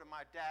over to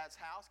my dad's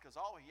house because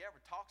all he ever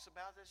talks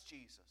about is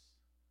Jesus.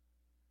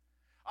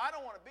 I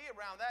don't want to be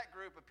around that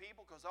group of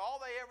people because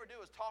all they ever do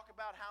is talk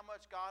about how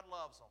much God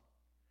loves them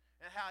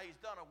and how He's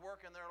done a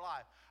work in their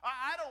life.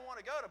 I don't want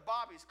to go to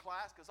Bobby's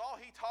class because all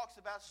he talks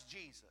about is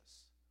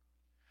Jesus.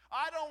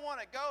 I don't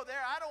want to go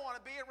there. I don't want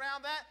to be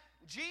around that.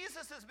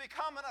 Jesus has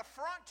become an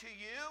affront to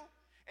you,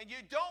 And you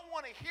don't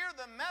want to hear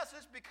the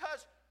message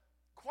because,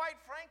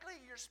 quite frankly,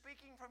 you're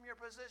speaking from your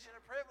position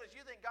of privilege.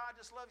 You think God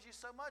just loves you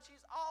so much,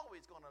 He's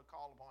always going to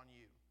call upon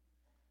you.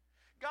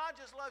 God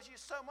just loves you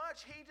so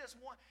much, He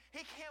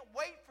can't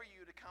wait for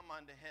you to come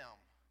unto Him.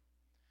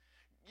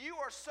 You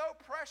are so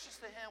precious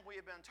to Him, we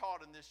have been taught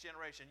in this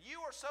generation.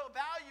 You are so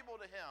valuable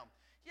to Him.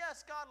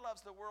 Yes, God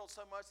loves the world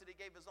so much that He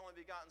gave His only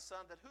begotten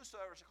Son, that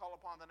whosoever shall call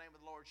upon the name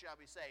of the Lord shall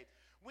be saved.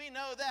 We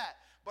know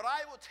that. But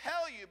I will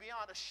tell you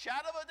beyond a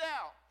shadow of a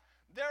doubt,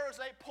 there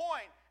is a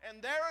point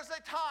and there is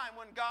a time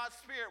when God's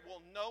Spirit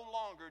will no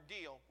longer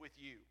deal with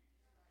you.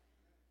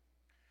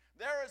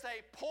 There is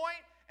a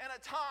point and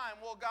a time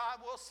where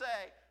God will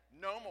say,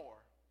 no more.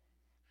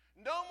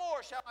 No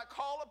more shall I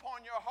call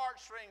upon your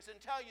heartstrings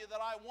and tell you that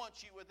I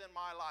want you within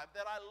my life,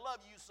 that I love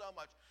you so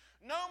much.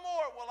 No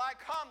more will I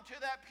come to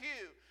that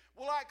pew.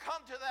 Will I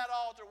come to that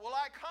altar? Will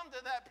I come to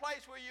that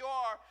place where you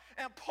are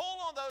and pull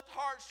on those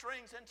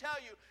heartstrings and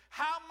tell you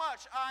how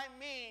much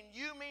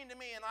you mean to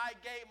me, and I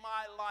gave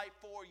my life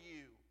for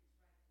you?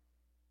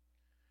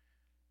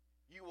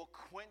 You will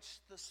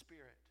quench the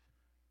Spirit.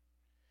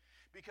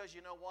 Because you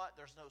know what?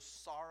 There's no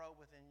sorrow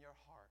within your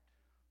heart.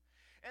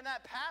 In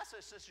that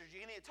passage, Sister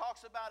Jeannie, it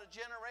talks about a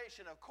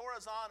generation of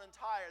Chorazin and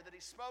Tyre that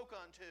He spoke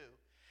unto.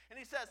 And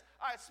He says,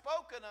 I've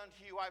spoken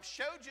unto you. I've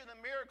showed you the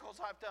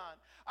miracles I've done.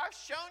 I've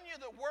shown you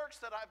the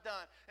works that I've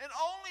done. And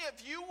only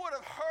if you would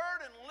have heard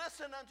and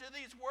listened unto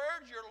these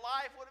words, your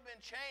life would have been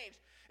changed.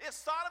 If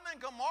Sodom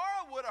and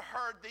Gomorrah would have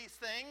heard these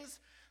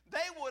things,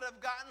 they would have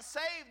gotten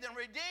saved and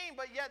redeemed,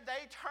 but yet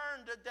they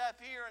turned a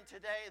deaf ear, and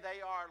today they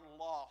are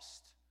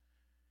lost.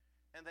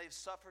 And they've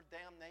suffered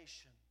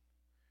damnation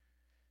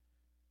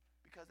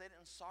because they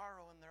didn't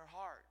sorrow in their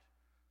heart.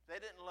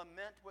 They didn't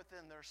lament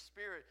within their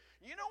spirit.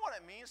 You know what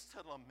it means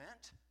to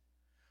lament?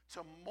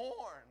 To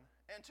mourn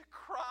and to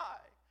cry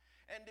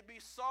and to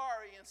be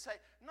sorry and say,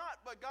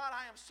 but God,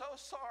 I am so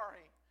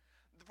sorry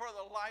for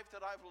the life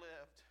that I've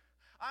lived.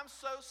 I'm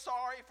so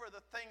sorry for the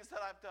things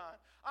that I've done.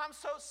 I'm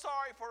so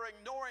sorry for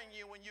ignoring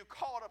you when you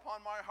called upon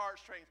my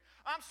heartstrings.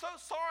 I'm so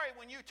sorry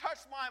when you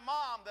touched my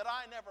mom that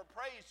I never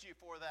praised you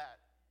for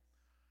that.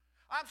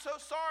 I'm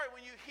so sorry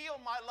when you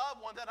healed my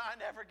loved one that I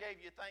never gave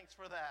you thanks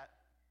for that.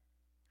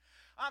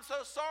 I'm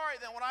so sorry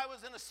that when I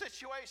was in a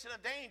situation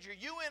of danger,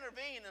 you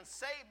intervened and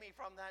saved me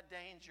from that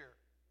danger.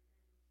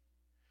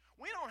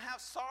 We don't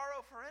have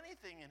sorrow for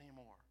anything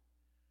anymore.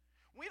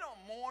 We don't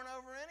mourn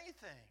over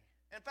anything.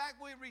 In fact,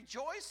 we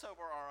rejoice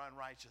over our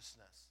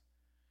unrighteousness.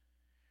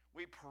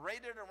 We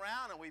parade it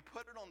around and we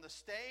put it on the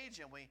stage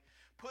and we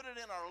put it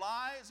in our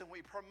lives and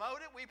we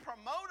promote it. We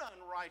promote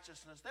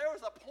unrighteousness. There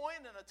was a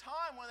point in a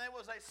time when there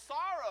was a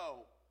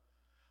sorrow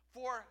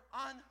for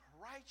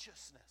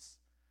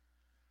unrighteousness.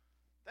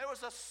 There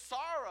was a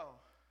sorrow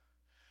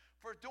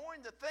for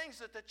doing the things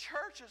that the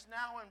church has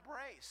now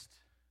embraced.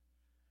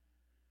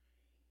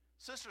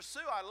 Sister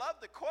Sue, I love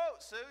the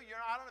quote, Sue.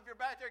 I don't know if you're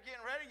back there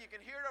getting ready. You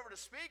can hear it over the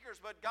speakers,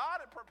 but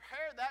God had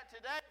prepared that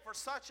today for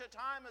such a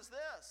time as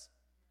this.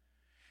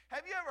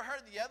 Have you ever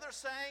heard the other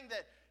saying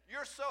that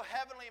you're so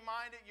heavenly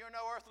minded, you're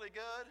no earthly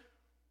good?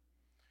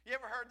 You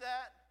ever heard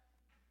that?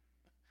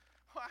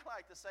 Well, I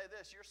like to say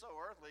this, you're so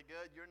earthly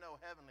good, you're no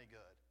heavenly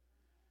good.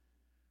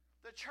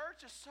 The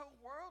church is so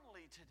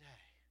worldly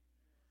today.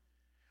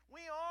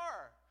 We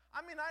are. I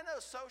mean, I know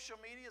social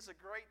media is a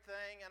great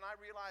thing, and I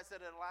realize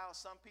that it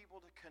allows some people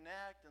to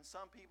connect and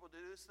some people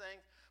to do these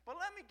things. But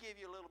let me give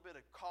you a little bit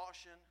of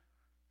caution.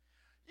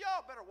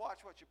 Y'all better watch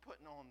what you're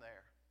putting on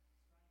there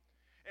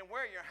and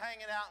where you're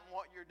hanging out and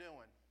what you're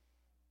doing.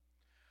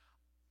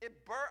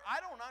 I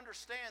don't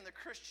understand the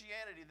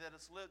Christianity that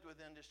is lived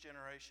within this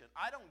generation.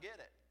 I don't get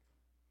it.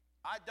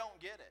 I don't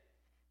get it.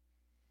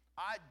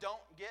 I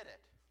don't get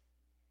it.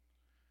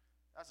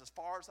 That's as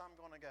far as I'm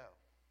going to go.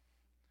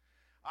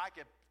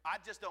 I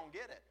just don't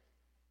get it.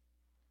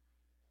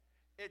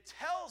 It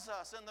tells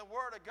us in the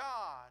Word of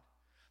God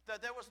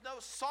that there was no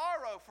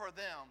sorrow for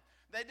them.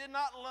 They did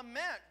not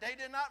lament. They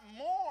did not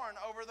mourn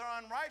over their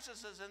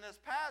unrighteousness in this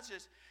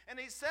passage. And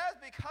He says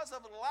because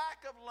of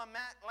lack of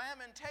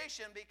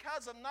lamentation,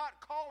 because of not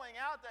calling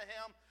out to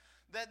Him,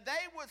 that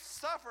they would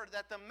suffer,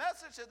 that the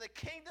message of the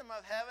kingdom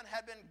of heaven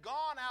had been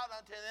gone out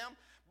unto them,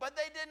 but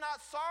they did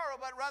not sorrow,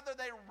 but rather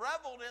they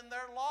reveled in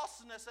their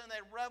lostness and they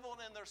reveled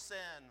in their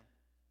sin.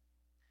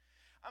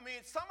 I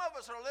mean, some of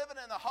us are living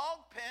in the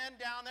hog pen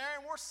down there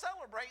and we're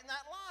celebrating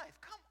that life.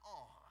 Come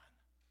on.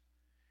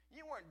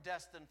 You weren't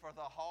destined for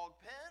the hog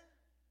pen.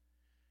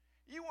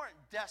 You weren't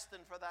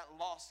destined for that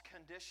lost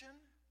condition.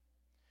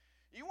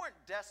 You weren't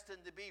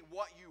destined to be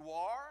what you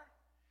are.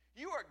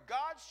 You are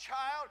God's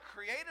child,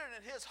 created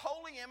in His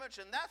holy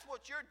image, and that's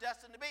what you're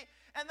destined to be.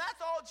 And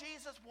that's all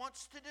Jesus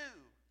wants to do.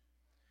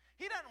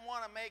 He doesn't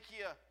want to make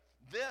you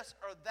this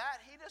or that.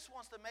 He just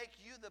wants to make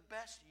you the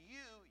best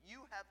you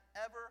have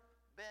ever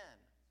been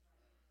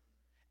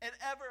and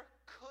ever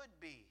could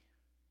be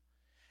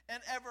and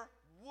ever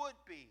would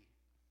be.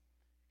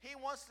 He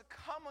wants to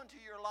come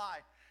into your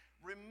life,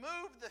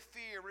 remove the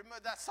fear.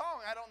 Remove that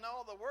song. I don't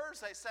know all the words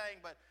they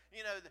sang, but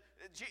you know,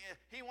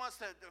 he wants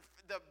to.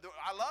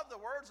 I love the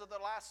words of the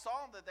last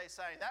song that they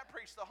sang. That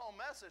preached the whole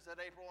message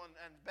that April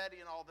and Betty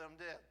and all them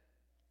did.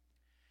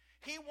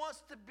 He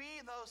wants to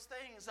be those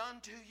things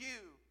unto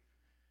you.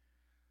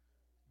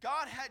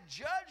 God had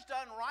judged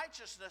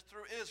unrighteousness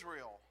through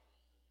Israel.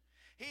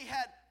 He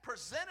had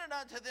presented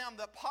unto them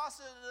the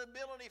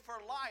possibility for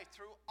life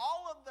through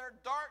all of their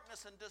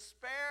darkness and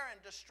despair and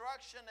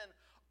destruction and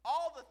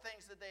all the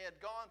things that they had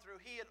gone through.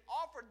 He had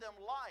offered them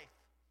life,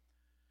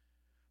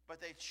 but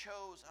they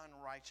chose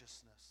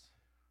unrighteousness.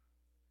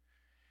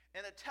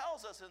 And it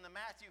tells us in the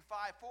Matthew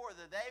 5:4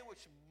 that they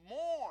which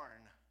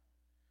mourn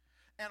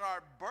and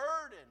are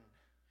burdened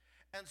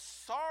and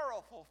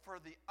sorrowful for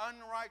the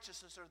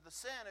unrighteousness or the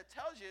sin, it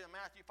tells you in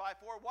Matthew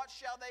 5:4, what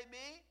shall they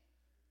be?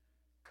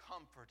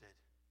 Comforted.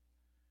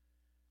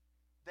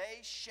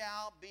 They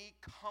shall be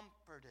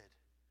comforted.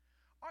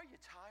 Are you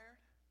tired?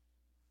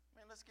 I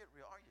mean, let's get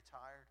real. Are you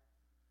tired?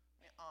 I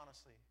mean,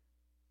 honestly,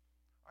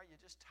 are you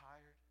just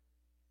tired?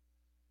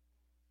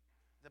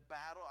 The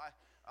battle,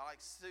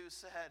 like Sue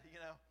said, you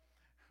know,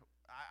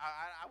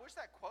 I wish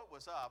that quote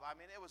was up. I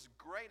mean, it was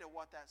great at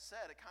what that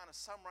said. It kind of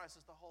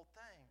summarizes the whole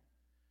thing.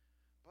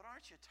 But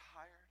aren't you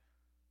tired?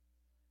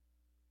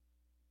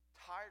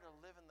 Tired of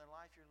living the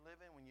life you're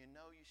living when you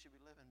know you should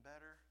be living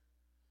better?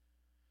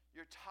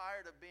 You're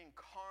tired of being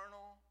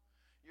carnal.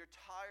 You're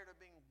tired of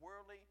being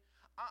worldly.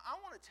 I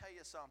want to tell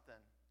you something.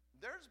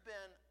 There's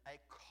been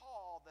a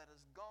call that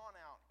has gone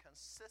out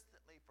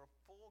consistently for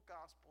full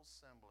gospel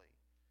assembly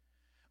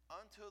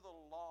unto the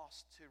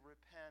lost to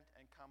repent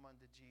and come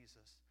unto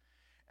Jesus.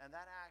 And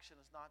that action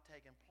has not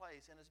taken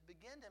place. And it's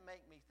begun to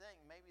make me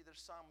think maybe there's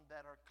some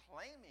that are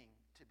claiming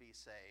to be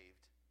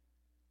saved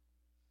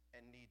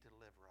and need to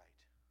live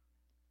right.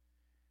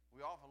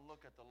 We often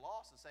look at the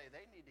lost and say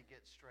they need to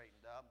get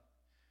straightened up.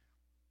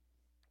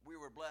 We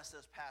were blessed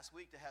this past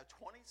week to have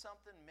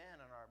 20-something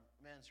men in our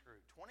men's group.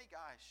 20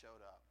 guys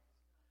showed up.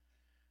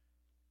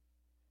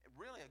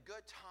 Really a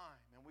good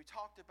time. And we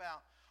talked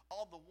about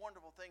all the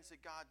wonderful things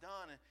that God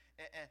done.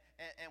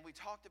 And we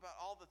talked about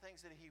all the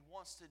things that he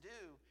wants to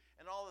do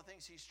and all the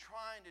things he's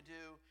trying to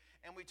do.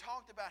 And we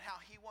talked about how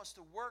he wants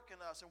to work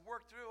in us and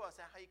work through us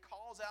and how he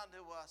calls out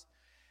to us.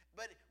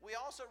 But we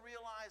also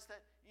realize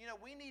that, you know,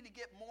 we need to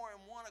get more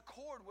in one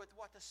accord with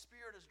what the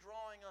Spirit is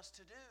drawing us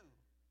to do.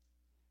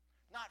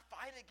 Not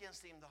fight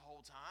against him the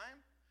whole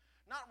time.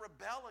 Not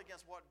rebel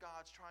against what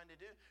God's trying to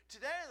do.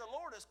 Today the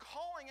Lord is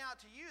calling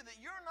out to you that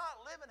you're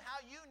not living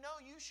how you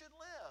know you should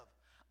live.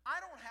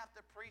 I don't have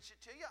to preach it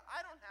to you.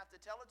 I don't have to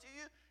tell it to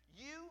you.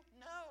 You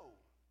know.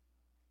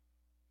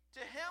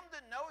 To him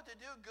that knoweth to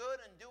do good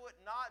and do it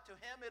not, to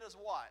him it is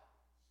what?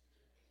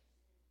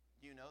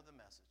 You know the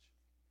message.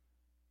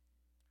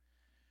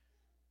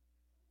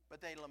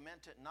 But they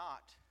lament it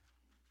not.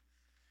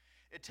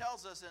 It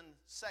tells us in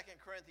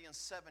 2 Corinthians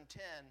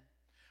 7:10,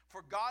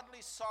 for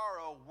godly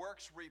sorrow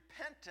works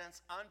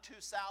repentance unto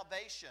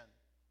salvation,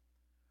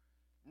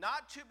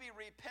 not to be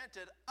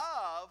repented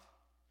of,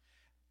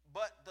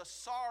 but the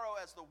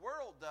sorrow as the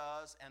world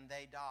does, and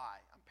they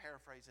die. I'm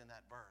paraphrasing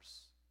that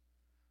verse.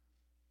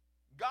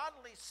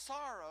 Godly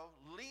sorrow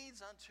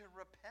leads unto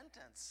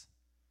repentance.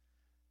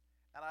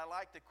 And I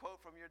like the quote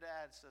from your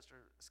dad,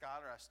 Sister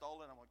Skylar. I stole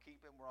it. I'm going to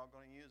keep it. We're all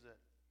going to use it.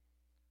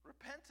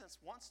 Repentance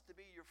wants to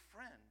be your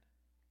friend.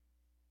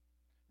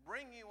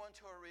 Bring you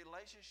into a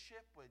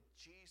relationship with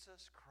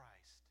Jesus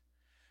Christ.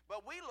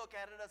 But we look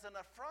at it as an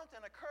affront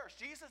and a curse.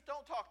 Jesus,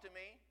 don't talk to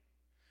me.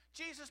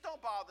 Jesus,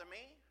 don't bother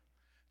me.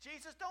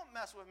 Jesus, don't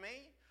mess with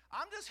me.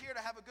 I'm just here to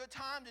have a good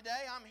time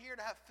today. I'm here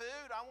to have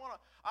food. I want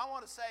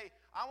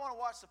to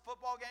watch the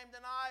football game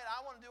tonight. I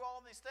want to do all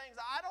these things.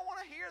 I don't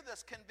want to hear this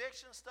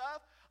conviction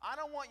stuff. I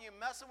don't want you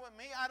messing with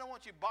me. I don't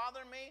want you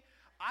bothering me.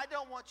 I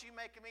don't want you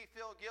making me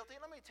feel guilty.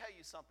 Let me tell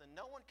you something.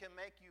 No one can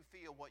make you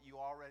feel what you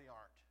already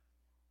aren't.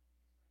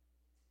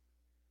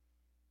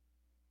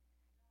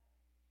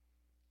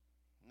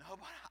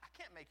 Nobody. I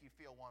can't make you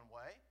feel one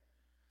way.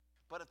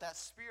 But if that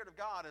Spirit of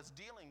God is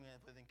dealing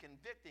with and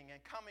convicting and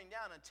coming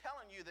down and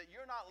telling you that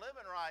you're not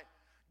living right,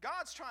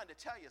 God's trying to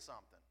tell you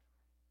something.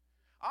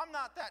 I'm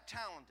not that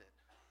talented.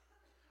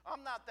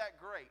 I'm not that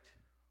great.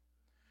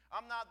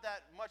 I'm not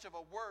that much of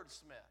a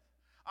wordsmith.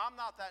 I'm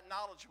not that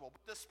knowledgeable.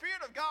 But the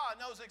Spirit of God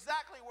knows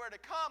exactly where to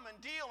come and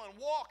deal and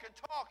walk and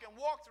talk and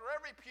walk through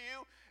every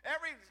pew,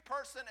 every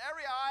person,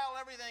 every aisle,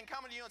 everything,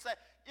 coming to you and say,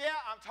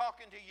 yeah, I'm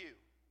talking to you.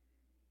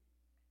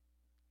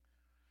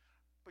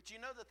 But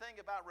you know the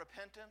thing about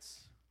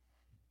repentance?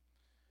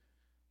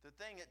 The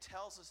thing it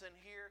tells us in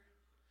here,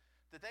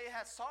 that they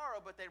had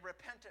sorrow, but they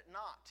repented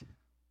not.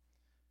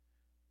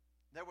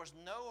 There was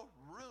no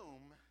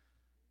room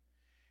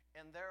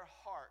in their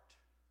heart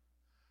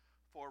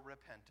for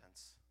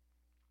repentance.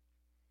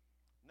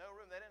 No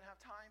room. They didn't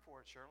have time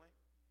for it, Shirley.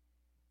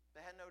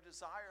 They had no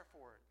desire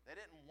for it. They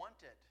didn't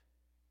want it.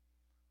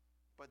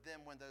 But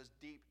then when those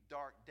deep,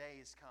 dark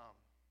days come,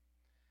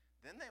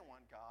 then they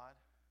want God.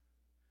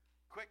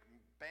 Quick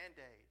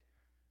Band-Aid.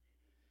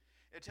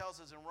 It tells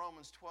us in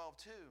Romans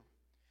 12:2,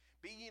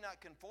 Be ye not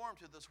conformed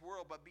to this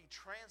world, but be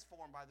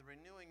transformed by the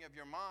renewing of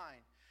your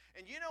mind.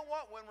 And you know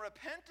what? When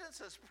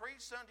repentance is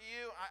preached unto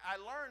you, I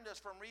learned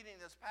this from reading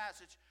this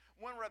passage.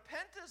 When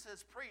repentance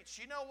is preached,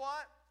 you know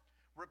what?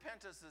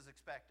 Repentance is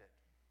expected.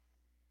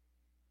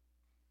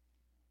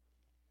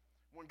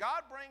 When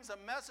God brings a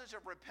message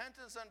of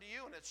repentance unto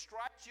you, and it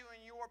strikes you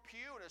in your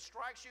pew, and it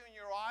strikes you in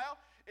your aisle,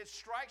 it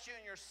strikes you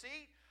in your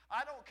seat,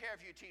 I don't care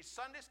if you teach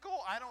Sunday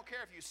school, I don't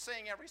care if you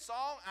sing every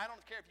song, I don't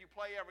care if you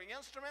play every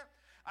instrument,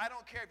 I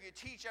don't care if you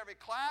teach every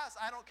class,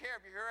 I don't care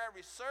if you hear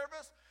every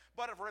service,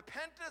 but if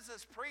repentance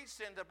is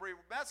preached and the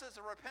message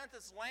of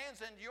repentance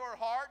lands in your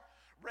heart,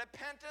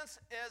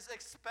 repentance is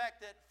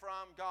expected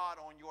from God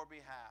on your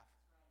behalf.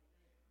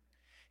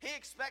 He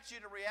expects you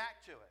to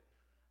react to it.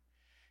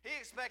 He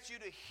expects you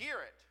to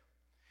hear it.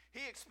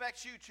 He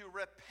expects you to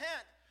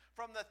repent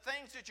from the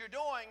things that you're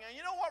doing. And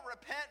you know what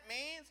repent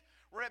means?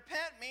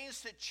 Repent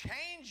means to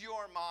change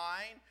your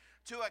mind,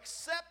 to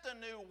accept a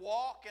new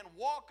walk and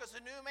walk as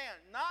a new man.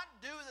 Not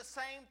do the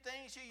same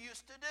things you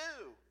used to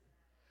do.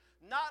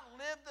 Not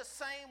live the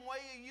same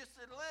way you used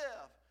to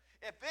live.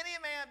 If any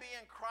man be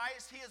in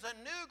Christ, he is a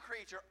new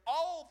creature.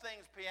 All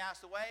things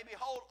passed away.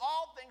 Behold,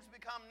 all things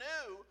become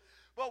new.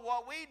 But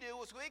what we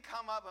do is we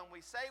come up and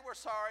we say we're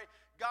sorry.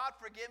 God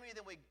forgive me.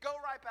 Then we go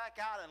right back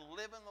out and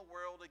live in the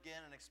world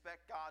again and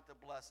expect God to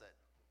bless it.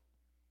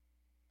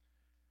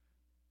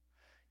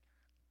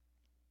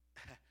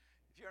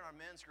 If you're in our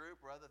men's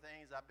group or other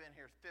things, I've been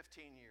here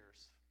 15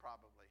 years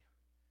probably.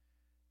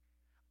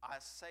 I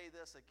say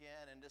this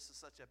again, and this is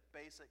such a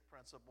basic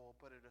principle,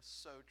 but it is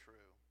so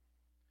true.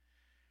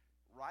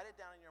 Write it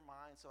down in your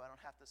mind so I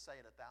don't have to say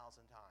it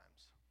 1,000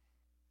 times.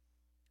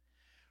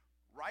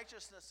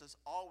 Righteousness is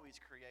always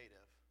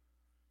creative,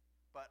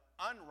 but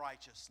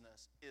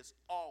unrighteousness is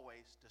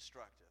always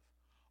destructive.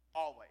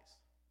 Always.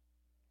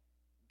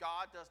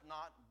 God does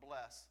not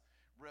bless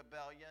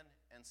rebellion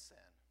and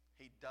sin.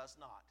 He does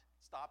not.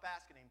 Stop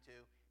asking him to.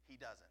 He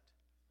doesn't.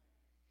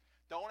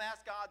 Don't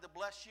ask God to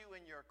bless you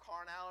in your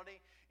carnality,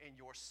 in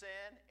your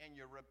sin, in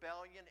your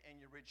rebellion, in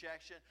your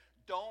rejection.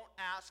 Don't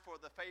ask for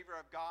the favor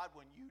of God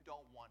when you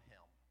don't want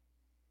him.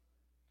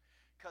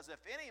 Because if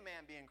any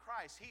man be in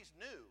Christ, he's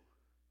new.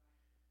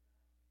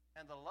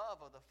 And the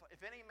love of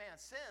if any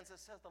man sins, it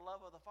says the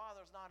love of the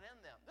Father is not in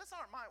them. This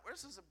aren't my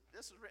words.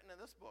 This is written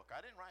in this book. I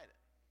didn't write it.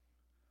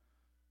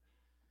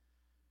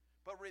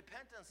 But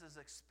repentance is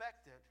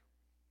expected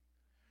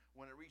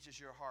when it reaches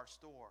your heart's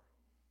door.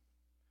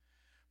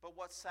 But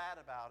what's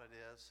sad about it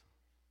is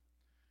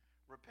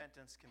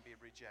repentance can be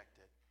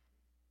rejected.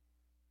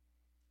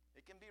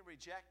 It can be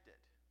rejected.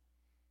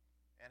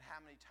 And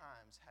how many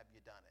times have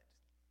you done it?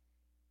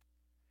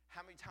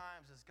 How many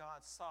times has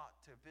God sought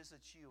to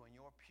visit you in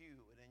your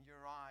pew and in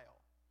your aisle,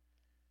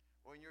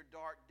 or in your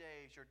dark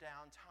days, your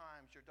down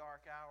times, your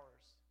dark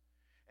hours?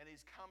 And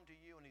he's come to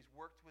you and he's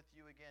worked with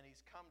you again.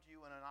 He's come to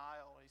you in an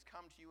aisle. He's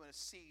come to you in a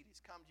seat.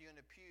 He's come to you in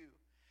a pew.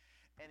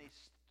 And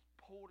he's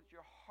pulled at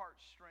your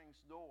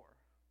heartstrings door.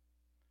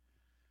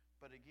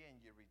 But again,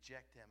 you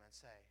reject him and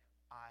say,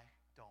 I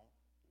don't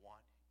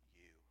want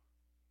you.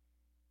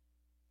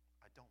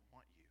 I don't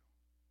want you.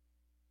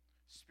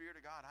 Spirit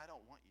of God, I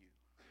don't want you.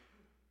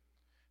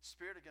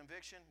 Spirit of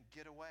conviction,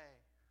 get away.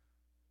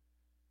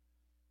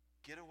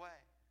 Get away.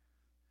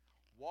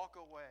 Walk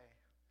away.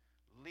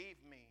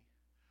 Leave me.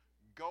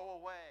 Go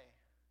away.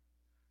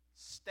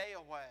 Stay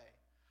away.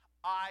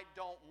 I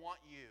don't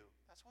want you.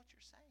 That's what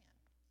you're saying.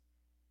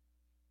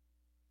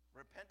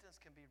 Repentance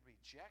can be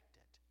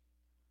rejected.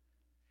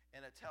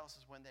 And it tells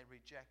us when they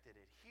rejected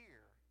it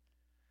here,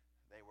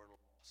 they were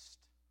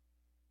lost.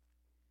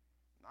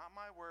 Not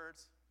my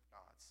words,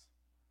 God's.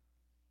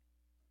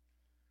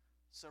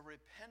 So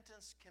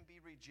repentance can be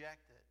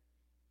rejected.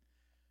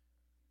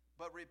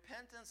 But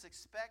repentance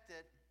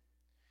expected,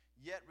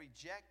 yet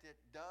rejected,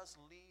 does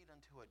lead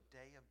unto a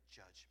day of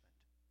judgment.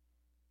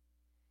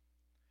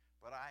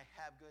 But I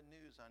have good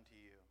news unto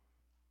you.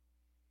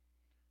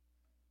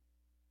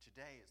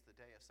 Today is the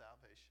day of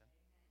salvation.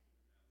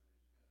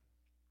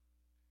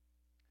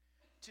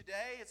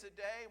 Today is a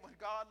day when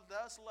God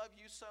does love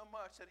you so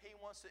much that he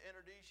wants to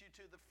introduce you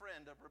to the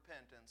friend of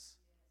repentance.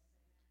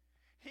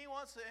 He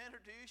wants to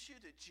introduce you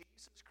to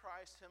Jesus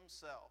Christ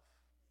himself,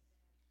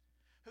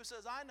 who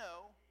says, I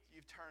know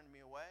you've turned me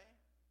away.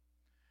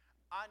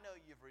 I know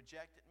you've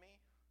rejected me.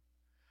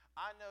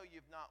 I know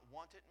you've not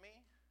wanted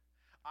me.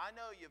 I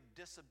know you've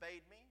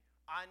disobeyed me.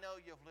 I know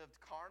you've lived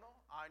carnal.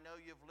 I know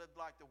you've lived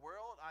like the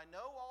world. I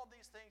know all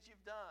these things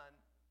you've done.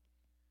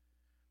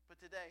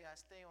 But today I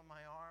stay with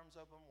my arms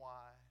open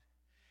wide.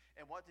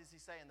 And what does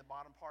he say in the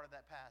bottom part of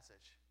that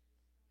passage?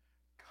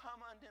 Come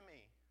unto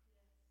me.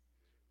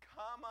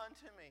 Come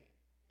unto me.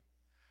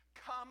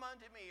 Come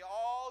unto me,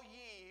 all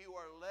ye who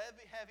are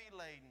heavy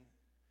laden.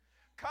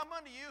 Come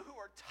unto you who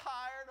are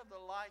tired of the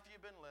life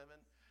you've been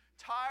living,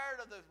 tired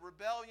of the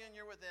rebellion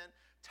you're within,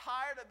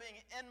 tired of being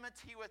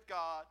enmity with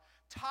God,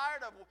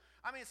 tired of,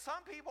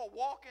 some people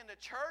walk into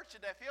church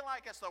and they feel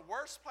like it's the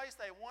worst place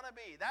they want to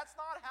be. That's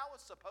not how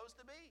it's supposed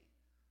to be.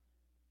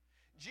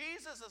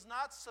 Jesus is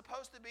not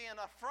supposed to be an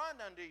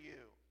affront unto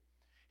you.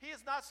 He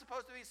is not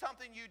supposed to be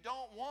something you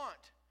don't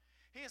want.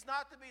 He is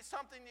not to be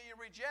something that you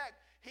reject.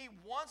 He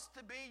wants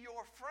to be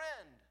your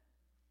friend.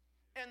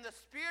 And the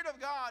Spirit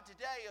of God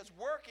today is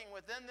working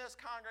within this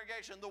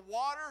congregation. The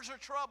waters are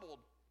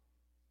troubled.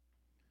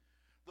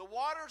 The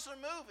waters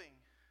are moving.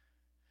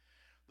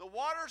 The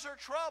waters are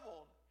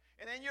troubled.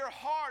 And in your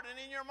heart and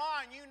in your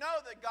mind, you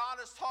know that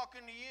God is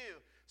talking to you.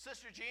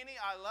 Sister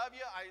Jeannie, I love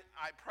you.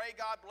 I pray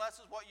God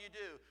blesses what you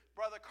do.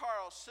 Brother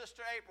Carl,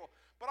 Sister April.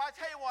 But I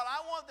tell you what,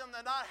 I want them to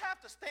not have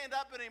to stand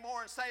up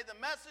anymore and say the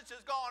message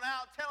has gone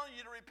out telling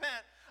you to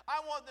repent. I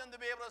want them to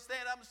be able to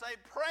stand up and say,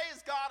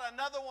 praise God,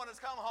 another one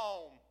has come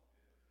home.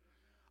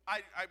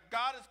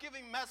 God is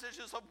giving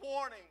messages of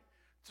warning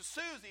to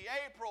Susie,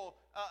 April,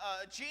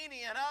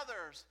 Jeannie, and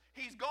others.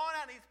 He's gone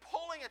out and he's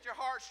pulling at your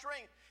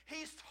heartstring.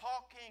 He's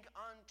talking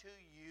unto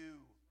you.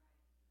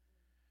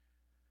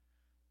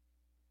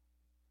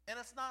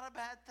 And it's not a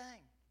bad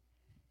thing.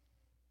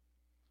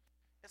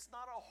 It's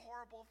not a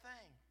horrible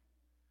thing.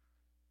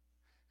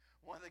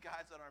 One of the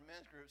guys on our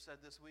men's group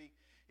said this week,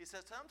 he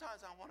said,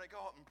 sometimes I want to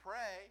go up and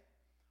pray,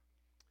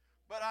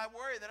 but I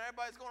worry that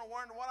everybody's going to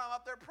wonder what I'm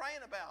up there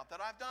praying about, that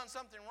I've done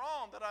something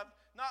wrong, that I've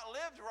not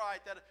lived right,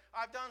 that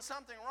I've done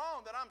something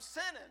wrong, that I'm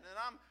sinning, and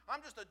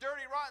I'm just a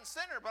dirty, rotten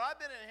sinner, but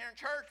I've been in here in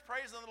church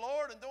praising the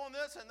Lord and doing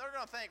this, and they're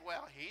going to think,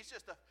 well, he's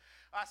just a...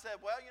 I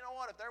said, well, you know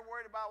what? If they're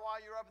worried about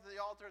why you're up at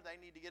the altar, they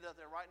need to get up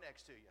there right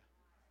next to you.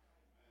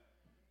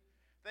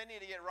 They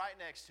need to get right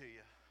next to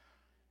you.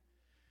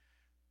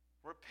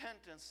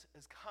 Repentance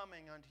is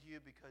coming unto you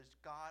because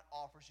God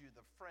offers you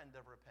the friend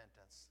of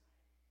repentance.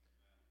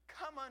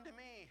 Come unto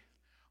me.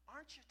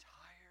 Aren't you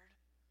tired?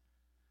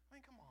 I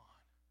mean, come on.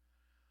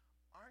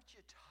 Aren't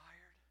you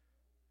tired?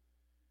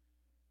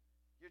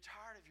 You're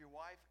tired of your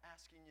wife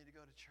asking you to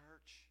go to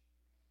church.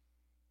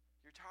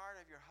 You're tired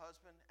of your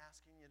husband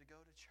asking you to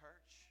go to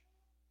church.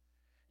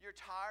 You're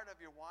tired of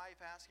your wife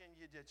asking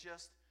you to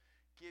just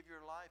give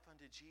your life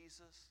unto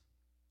Jesus.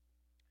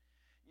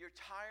 You're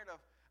tired of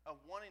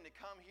wanting to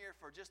come here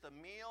for just a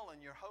meal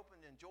and you're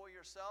hoping to enjoy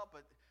yourself,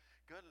 but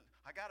good,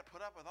 I got to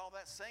put up with all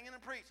that singing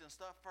and preaching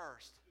stuff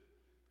first.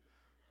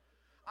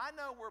 I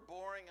know we're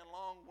boring and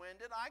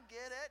long-winded. I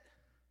get it.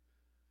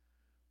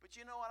 But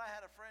you know what? I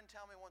had a friend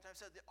tell me one time,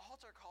 said, the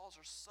altar calls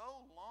are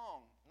so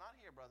long. Not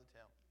here, Brother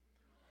Tim.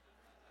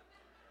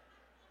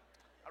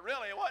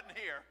 Really, it wasn't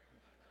here.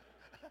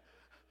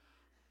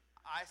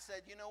 I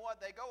said, you know what?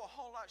 They go a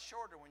whole lot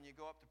shorter when you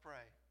go up to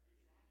pray.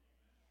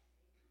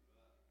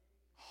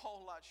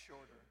 Whole lot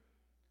shorter.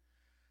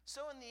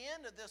 So in the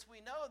end of this,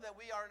 we know that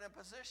we are in a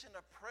position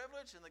of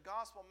privilege and the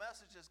gospel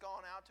message has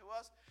gone out to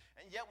us,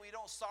 and yet we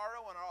don't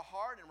sorrow in our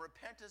heart and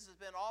repentance has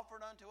been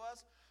offered unto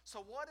us.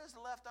 So what is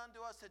left unto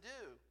us to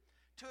do?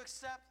 To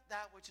accept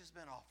that which has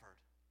been offered.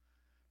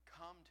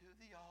 Come to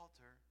the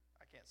altar.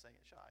 I can't sing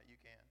it shy. You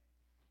can.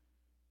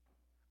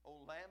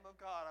 O Lamb of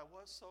God, I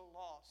was so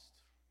lost.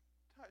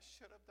 I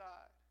should have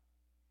died.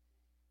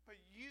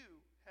 But you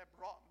have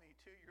brought me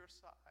to your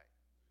side.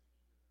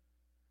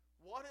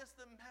 What is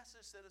the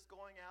message that is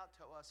going out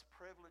to us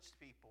privileged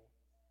people?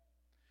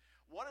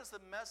 What is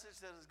the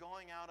message that is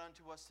going out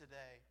unto us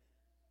today?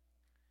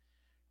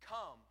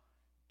 Come,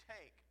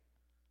 take,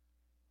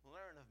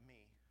 learn of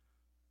me.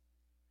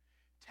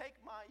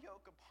 Take my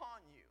yoke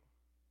upon you,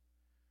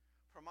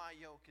 for my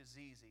yoke is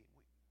easy.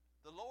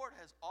 The Lord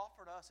has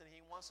offered us, and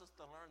he wants us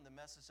to learn the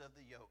message of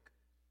the yoke.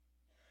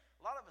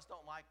 A lot of us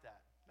don't like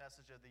that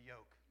message of the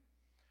yoke.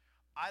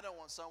 I don't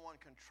want someone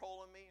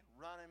controlling me,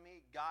 running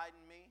me,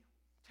 guiding me,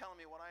 telling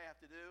me what I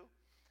have to do.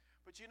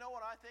 But you know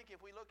what I think?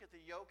 If we look at the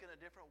yoke in a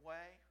different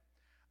way,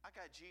 I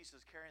got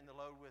Jesus carrying the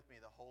load with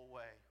me the whole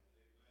way.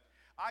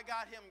 I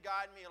got him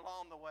guiding me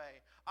along the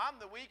way.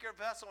 I'm the weaker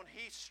vessel and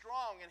he's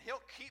strong, and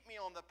he'll keep me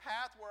on the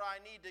path where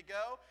I need to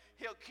go.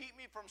 He'll keep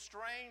me from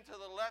straying to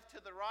the left,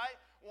 to the right.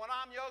 When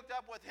I'm yoked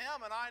up with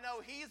him and I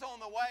know he's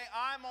on the way,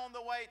 I'm on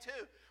the way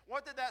too.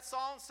 What did that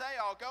song say?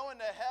 I'll go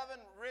into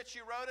heaven. Rich,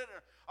 you wrote it.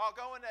 Or I'll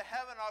go into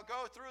heaven. I'll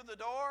go through the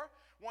door.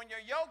 When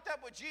you're yoked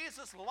up with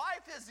Jesus,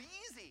 life is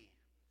easy.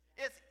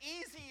 It's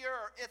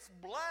easier. It's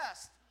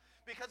blessed.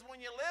 Because when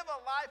you live a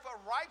life of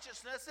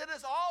righteousness, it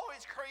is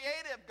always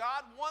creative.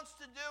 God wants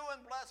to do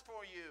and bless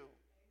for you.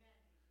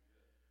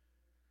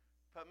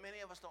 Amen. But many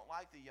of us don't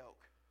like the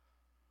yoke.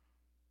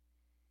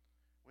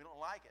 We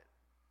don't like it.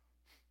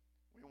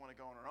 We want to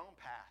go on our own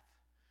path.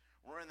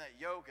 We're in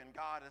that yoke and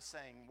God is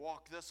saying,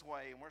 walk this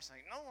way. And we're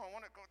saying, no, I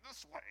want to go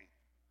this way.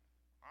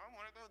 I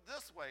want to go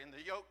this way. And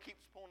the yoke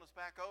keeps pulling us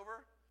back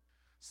over.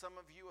 Some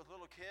of you with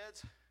little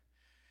kids,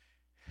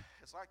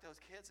 it's like those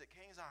kids at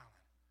Kings Island.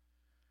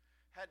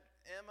 Had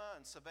Emma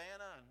and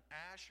Savannah and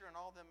Asher and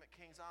all them at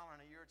Kings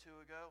Island a year or two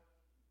ago.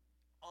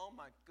 Oh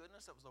my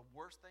goodness, that was the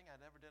worst thing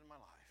I'd ever did in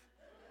my life.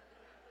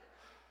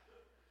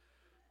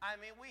 I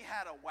mean, we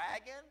had a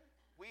wagon.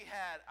 We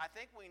had, I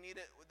think we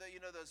needed,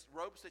 those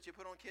ropes that you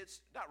put on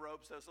kids. Not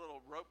ropes, those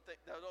little rope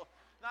things.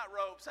 Not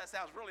ropes, that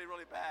sounds really,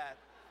 really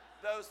bad.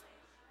 Those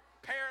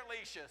parent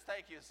leashes.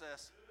 Thank you,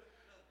 sis.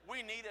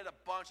 We needed a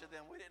bunch of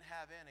them. We didn't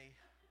have any.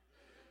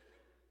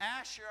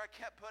 Asher, I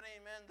kept putting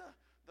him in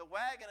the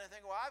wagon and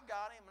think, well, I've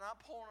got him, and I'm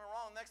pulling it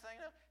wrong. Next thing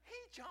you know, he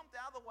jumped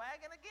out of the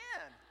wagon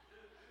again.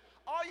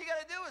 All you got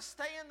to do is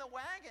stay in the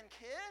wagon,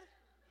 kid.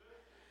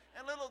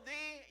 And little D,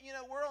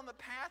 we're on the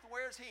path.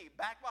 Where's he?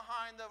 Back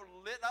behind the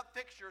lit up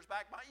fixtures.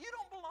 Back behind. You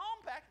don't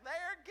belong back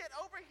there. Get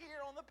over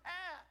here on the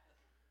path.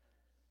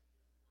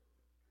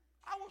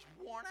 I was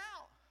worn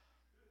out.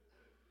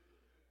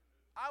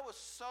 I was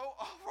so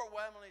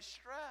overwhelmingly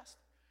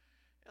stressed.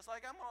 It's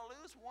like I'm going to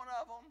lose one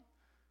of them.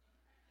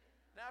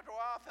 And after a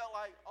while, I felt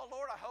like, oh,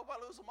 Lord, I hope I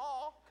lose them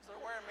all because they're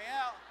wearing me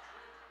out.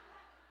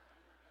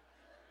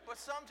 But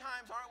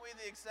sometimes aren't we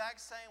the exact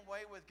same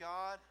way with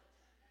God?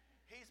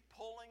 He's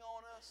pulling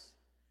on us.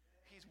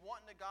 He's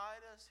wanting to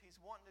guide us. He's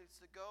wanting us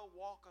to go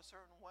walk a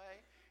certain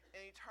way.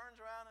 And he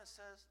turns around and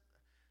says,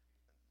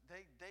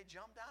 they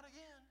jumped out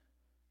again.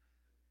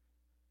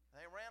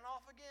 They ran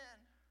off again.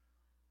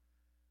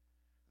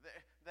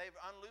 They've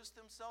unloosed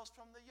themselves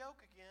from the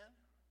yoke again.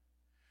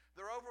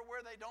 They're over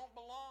where they don't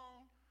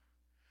belong.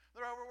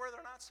 They're over where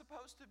they're not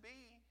supposed to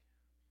be.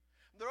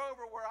 They're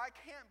over where I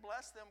can't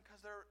bless them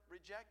because they're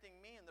rejecting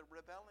me and they're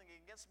rebelling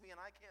against me,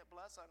 and I can't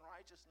bless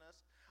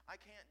unrighteousness.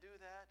 I can't do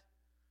that.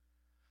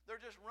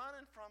 They're just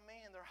running from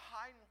me and they're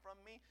hiding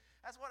from me.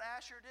 That's what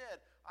Asher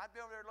did. I'd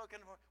be over there looking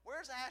for,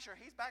 where's Asher?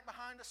 He's back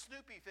behind the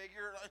Snoopy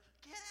figure.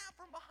 Get out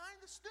from behind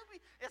the Snoopy.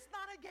 It's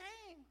not a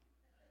game.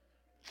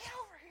 Get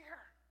over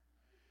here.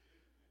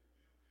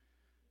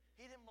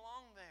 He didn't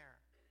belong there.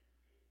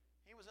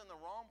 He was in the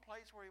wrong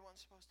place where he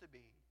wasn't supposed to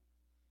be.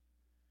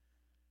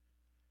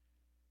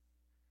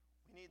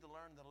 We need to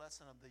learn the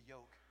lesson of the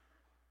yoke.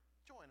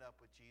 Join up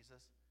with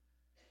Jesus.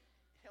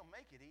 He'll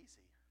make it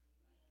easy.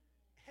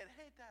 It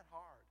ain't that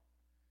hard.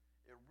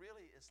 It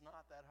really is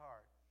not that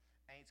hard.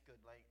 Ain't's good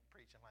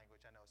preaching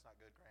language. I know it's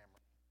not good grammar.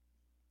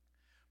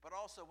 But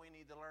also we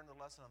need to learn the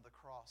lesson of the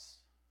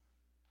cross.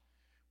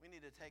 We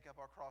need to take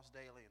up our cross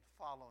daily and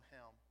follow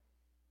him.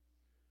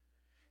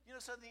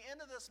 So at the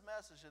end of this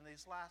message, in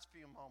these last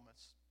few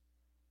moments,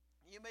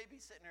 you may be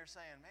sitting there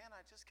saying, man,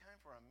 I just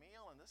came for a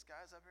meal and this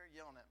guy's up here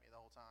yelling at me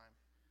the whole time.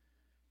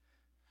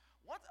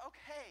 What?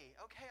 Okay,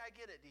 I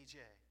get it,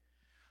 DJ.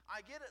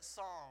 I get it,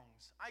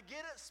 songs. I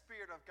get it,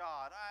 Spirit of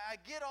God.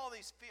 I get all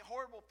these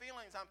horrible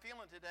feelings I'm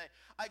feeling today.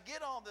 I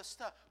get all this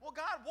stuff. Well,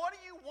 God, what do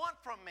you want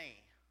from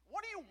me?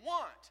 What do you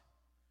want?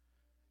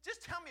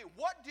 Just tell me,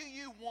 what do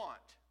you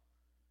want?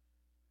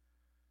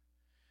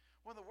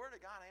 Well, the Word of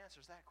God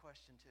answers that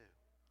question too.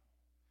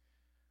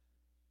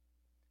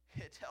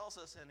 It tells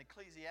us in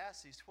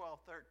Ecclesiastes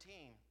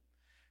 12:13,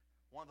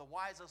 one of the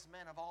wisest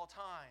men of all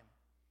time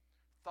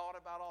thought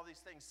about all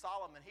these things.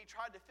 Solomon, he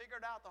tried to figure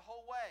it out the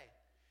whole way.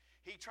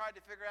 He tried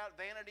to figure out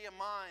vanity of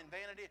mind,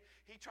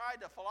 he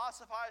tried to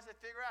philosophize it,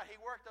 figure out. He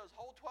worked those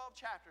whole 12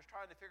 chapters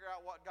trying to figure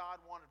out what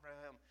God wanted from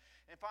him.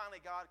 And finally,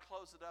 God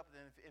closed it up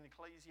in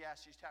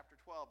Ecclesiastes chapter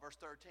 12,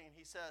 verse 13.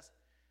 He says,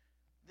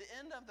 the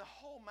end of the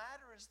whole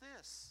matter is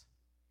this: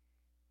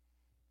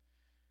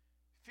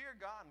 fear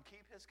God and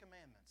keep his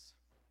commandments.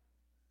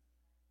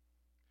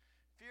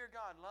 Fear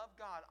God, love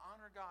God,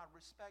 honor God,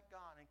 respect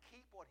God, and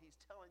keep what he's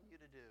telling you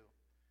to do.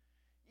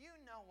 You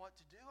know what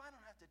to do. I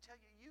don't have to tell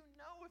you. You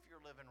know if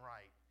you're living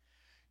right.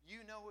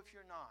 You know if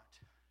you're not.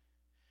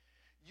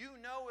 You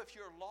know if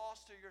you're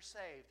lost or you're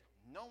saved.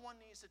 No one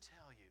needs to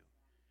tell you.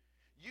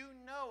 You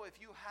know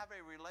if you have a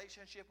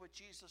relationship with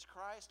Jesus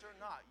Christ or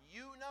not.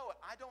 You know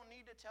it. I don't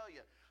need to tell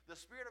you. The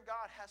Spirit of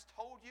God has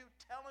told you,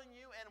 telling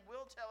you, and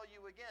will tell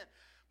you again.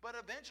 But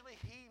eventually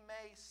he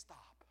may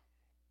stop.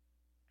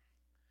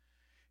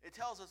 It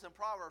tells us in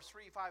Proverbs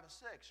 3, 5, and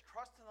 6,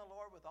 trust in the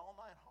Lord with all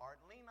thine heart,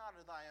 lean not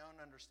to thy own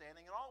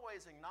understanding, and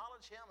always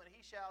acknowledge him, and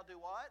he shall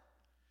do what?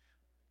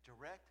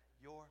 Direct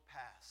your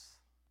paths.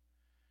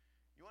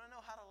 You want to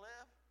know how to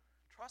live?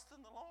 Trust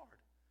in the Lord.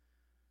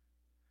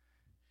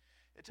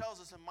 It tells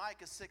us in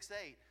Micah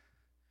 6:8,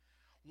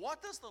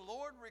 what does the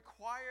Lord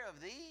require of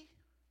thee?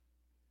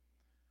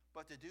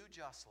 But to do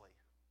justly,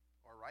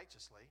 or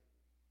righteously,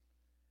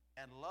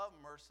 and love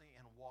mercy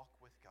and walk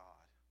with God.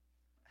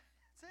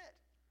 That's it.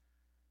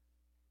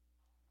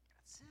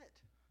 That's it.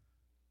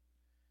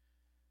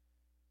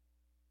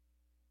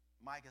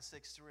 Micah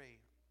 6:3.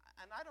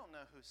 And I don't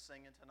know who's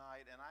singing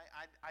tonight, and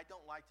I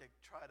don't like to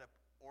try to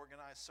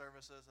organize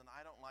services, and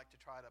I don't like to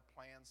try to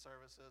plan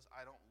services.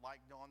 I don't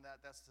like doing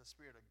that. That's the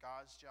Spirit of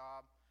God's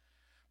job.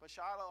 But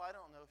Shiloh, I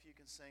don't know if you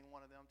can sing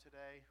one of them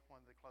today, one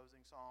of the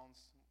closing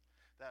songs,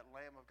 that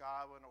Lamb of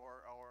God one,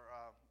 or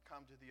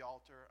Come to the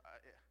Altar.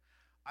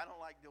 I don't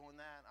like doing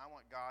that. I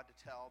want God to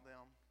tell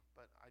them,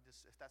 but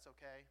if that's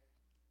okay.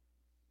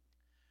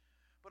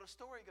 But a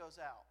story goes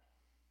out.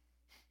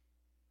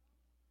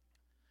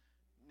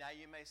 Now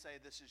you may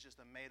say this is just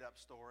a made-up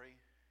story.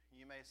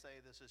 You may say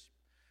this is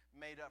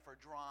made up for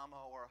drama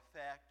or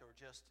effect or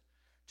just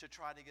to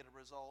try to get a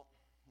result.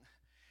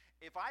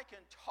 If I can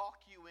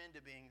talk you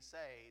into being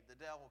saved, the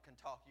devil can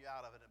talk you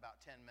out of it in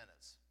about 10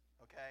 minutes,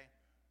 okay?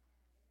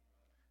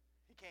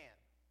 He can.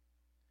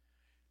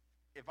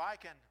 If I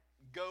can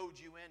goad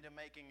you into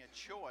making a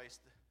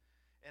choice,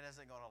 it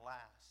isn't going to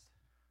last.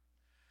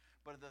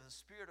 But if the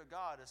Spirit of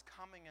God is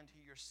coming into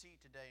your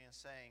seat today and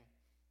saying,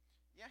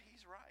 yeah,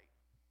 he's right.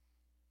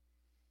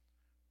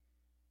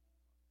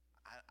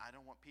 I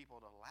don't want people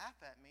to laugh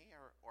at me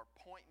or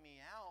point me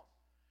out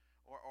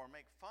or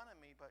make fun of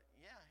me, but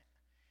yeah,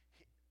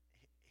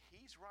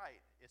 he's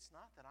right. It's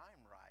not that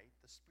I'm right.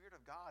 The Spirit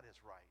of God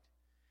is right.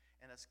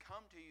 And has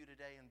come to you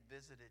today and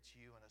visited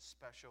you in a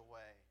special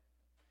way.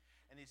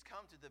 And he's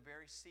come to the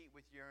very seat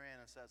with you're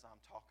in and says, I'm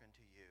talking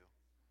to you.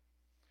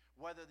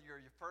 Whether you're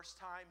your first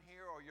time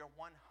here or your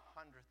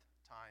 100th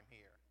time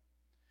here.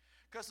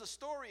 Because the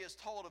story is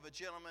told of a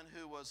gentleman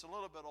who was a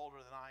little bit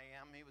older than I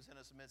am. He was in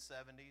his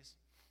mid-70s.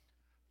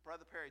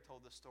 Brother Perry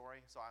told this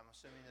story, so I'm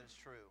assuming that it's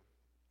true.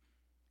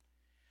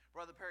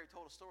 Brother Perry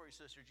told a story,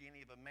 Sister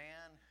Jeannie, of a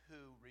man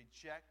who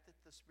rejected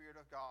the Spirit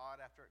of God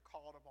after it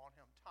called upon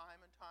him time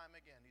and time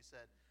again. He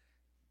said,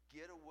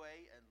 get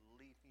away and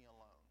leave me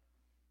alone.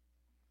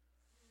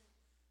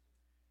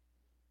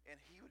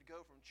 And he would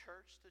go from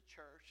church to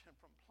church and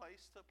from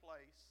place to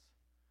place,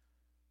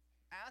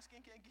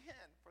 asking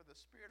again for the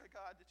Spirit of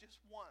God to just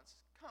once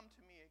come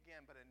to me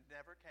again, but it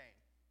never came.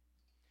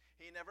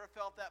 He never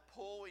felt that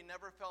pull. He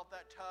never felt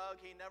that tug.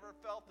 He never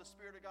felt the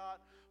Spirit of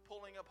God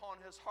pulling upon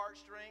his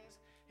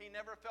heartstrings. He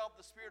never felt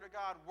the Spirit of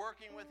God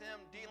working with him,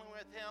 dealing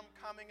with him,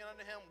 coming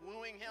unto him,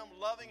 wooing him,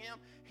 loving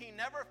him. He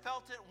never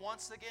felt it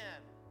once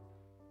again.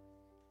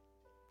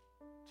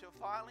 Till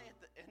finally, at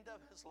the end of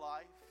his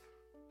life,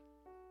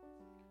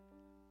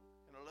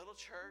 in a little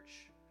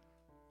church,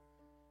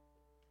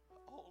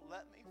 oh,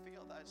 let me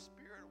feel thy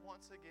Spirit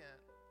once again.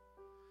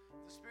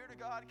 The Spirit of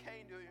God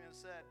came to him and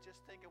said, just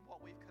think of what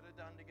we could have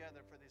done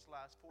together for these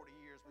last 40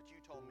 years, but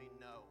you told me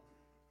no.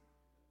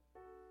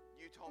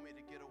 You told me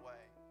to get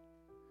away.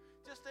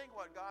 Just think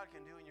what God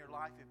can do in your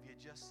life if you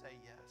just say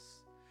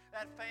yes.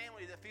 That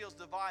family that feels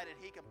divided,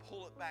 he can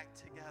pull it back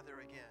together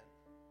again.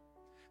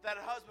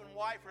 That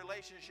husband-wife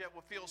relationship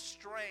will feel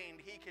strained,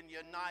 he can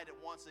unite it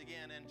once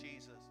again in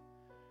Jesus.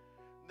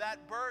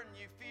 That burden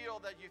you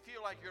feel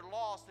like you're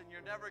lost and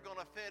you're never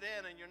going to fit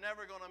in and you're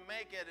never going to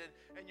make it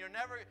and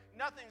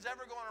nothing's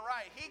ever going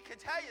right. He can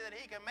tell you that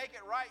he can make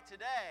it right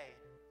today.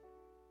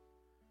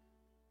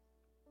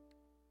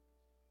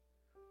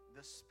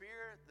 The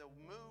spirit, the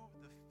move,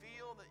 the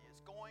feel that is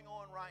going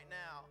on right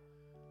now,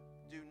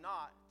 do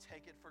not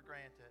take it for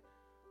granted.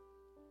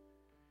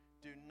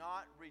 Do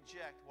not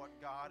reject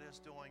what God is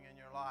doing in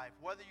your life.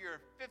 Whether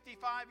you're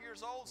 55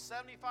 years old,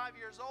 75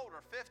 years old,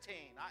 or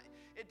 15,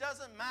 it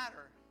doesn't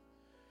matter.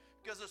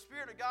 Because the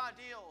Spirit of God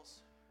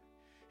deals.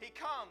 He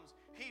comes.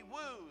 He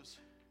woos.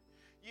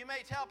 You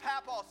may tell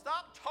Papa,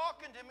 stop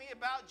talking to me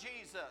about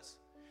Jesus.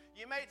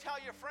 You may tell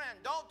your friend,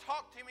 don't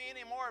talk to me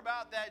anymore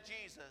about that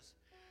Jesus.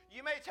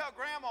 You may tell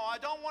Grandma, I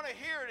don't want to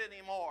hear it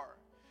anymore.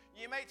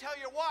 You may tell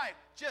your wife,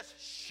 just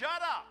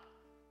shut up.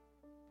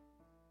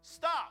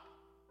 Stop.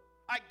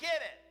 I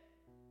get it.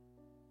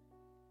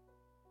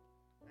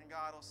 And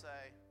God will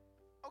say,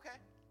 okay,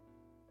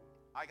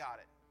 I got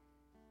it.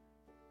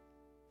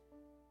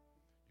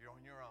 You're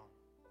on your own.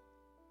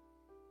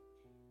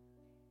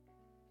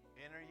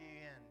 Enter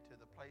ye into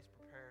the place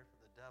prepared for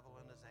the devil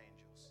and his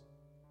angels.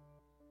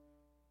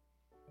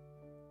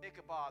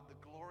 Ichabod, the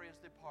glorious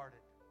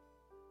departed.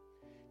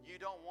 You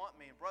don't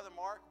want me. Brother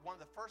Mark, one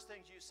of the first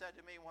things you said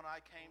to me when I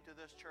came to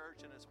this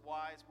church, and it's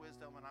wise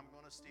wisdom, and I'm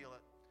going to steal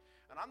it.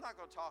 And I'm not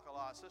going to talk a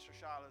lot. Sister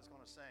Shiloh is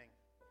going to sing.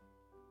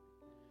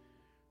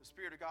 The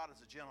Spirit of God is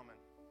a gentleman.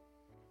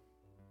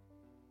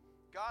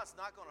 God's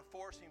not going to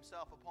force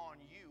himself upon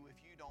you if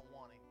you don't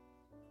want him.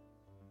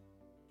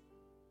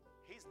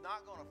 He's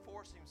not going to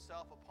force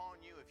himself upon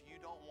you if you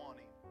don't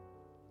want him.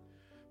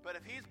 But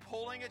if he's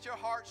pulling at your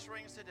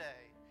heartstrings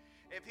today,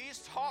 if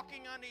he's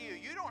talking unto you,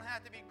 you don't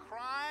have to be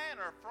crying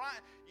or frying.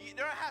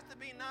 There has to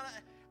be none of.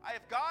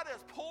 If God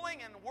is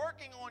pulling and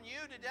working on you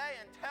today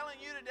and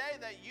telling you today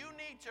that you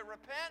need to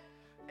repent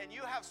and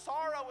you have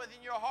sorrow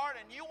within your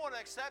heart and you want to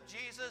accept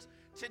Jesus,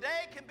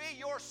 today can be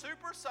your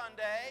Super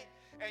Sunday,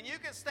 and you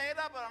can stand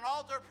up at an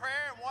altar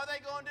prayer, and what are they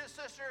going to do,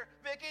 Sister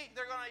Vicki?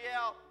 They're going to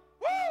yell,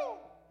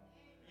 woo!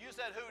 You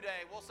said who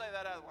day. We'll say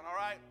that other one, all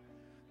right?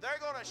 They're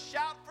going to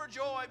shout for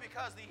joy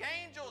because the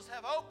angels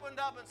have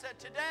opened up and said,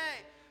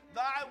 today,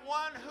 thy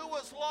one who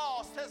was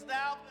lost has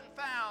now been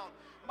found.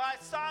 My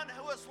son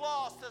who was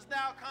lost has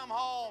now come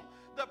home.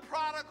 The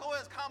prodigal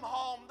has come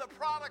home. The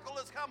prodigal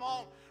has come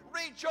home.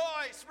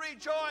 Rejoice,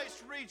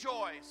 rejoice,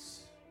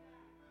 rejoice.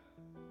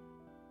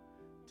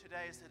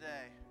 Today is the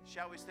day.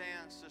 Shall we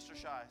stand? Sister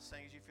Shy,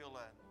 sing as you feel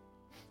led.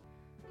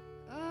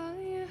 Are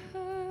you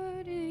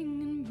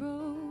hurting and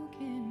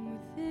broken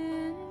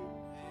within?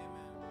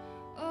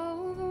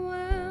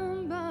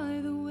 Overwhelmed by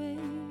the weight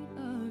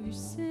of your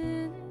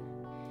sin?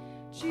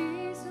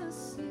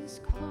 Jesus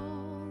is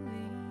calling.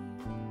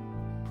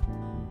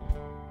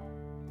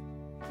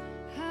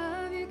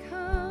 Have you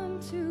come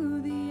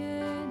to the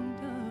end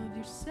of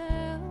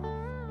yourself?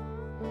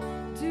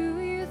 Do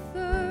you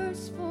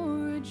thirst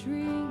for a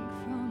drink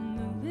from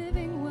the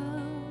living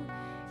well?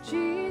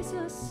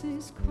 Jesus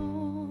is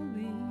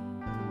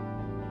calling.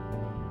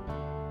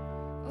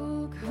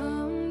 Oh,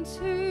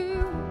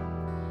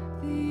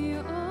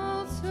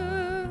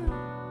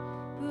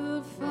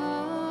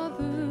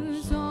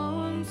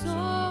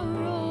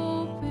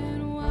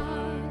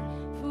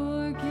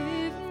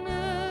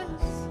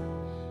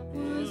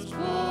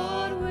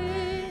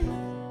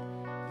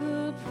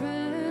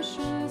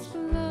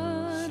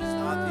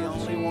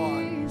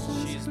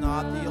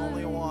 not the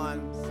only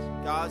one.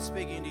 God's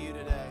speaking to you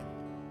today.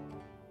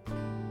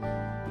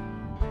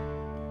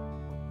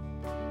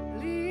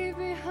 Leave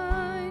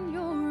behind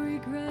your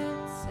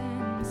regrets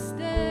and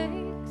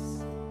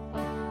mistakes.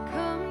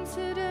 Come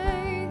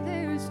today,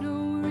 there's no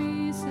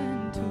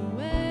reason to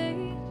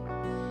wait.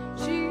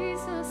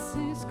 Jesus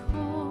is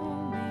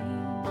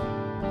calling.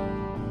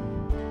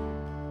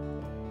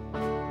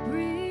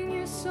 Bring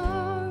your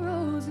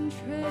sorrows and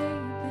trade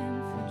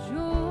them for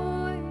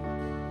joy.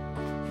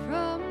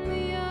 From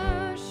the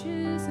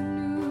ashes, a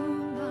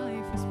new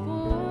life is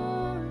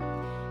born.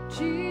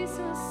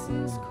 Jesus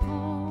is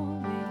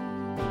calling.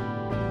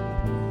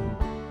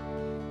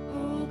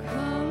 Oh,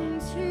 come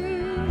to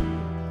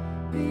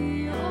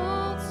the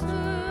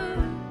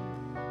altar.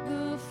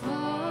 The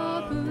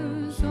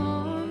Father's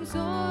arms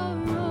are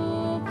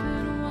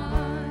open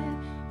wide.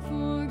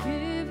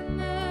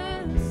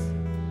 Forgiveness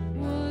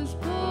was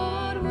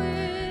bought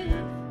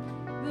with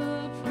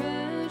the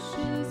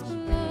precious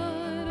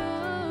blood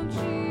of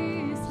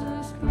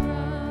Jesus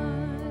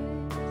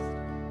Christ.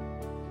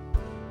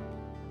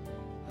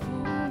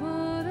 Oh,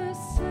 what a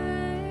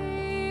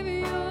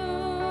Savior!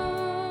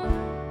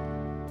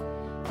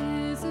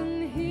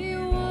 Isn't He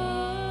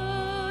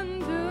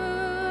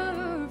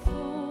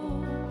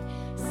wonderful?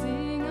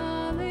 Sing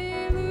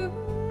hallelujah!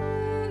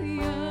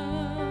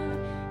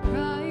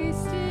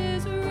 Christ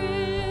is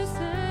risen.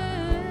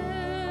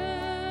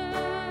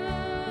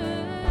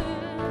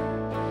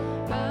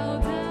 Bow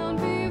down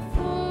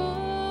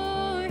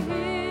before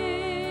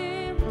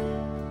Him,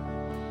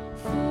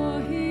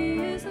 for He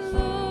is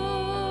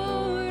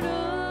Lord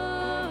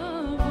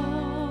of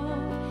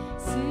all.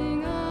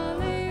 Sing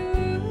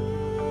hallelujah!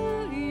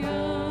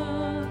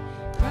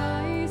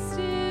 Christ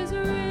is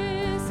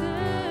risen.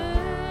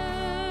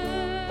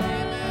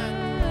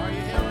 Amen. Are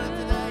you hearing it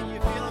today? You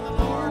feeling the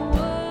Lord?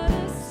 What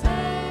a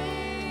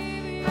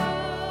Savior!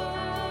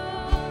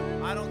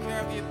 I don't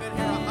care if you've been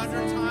here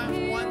 100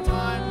 times, one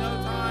time,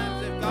 no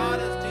times. If God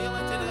is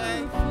dealing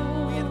today,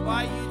 we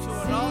invite you to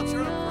an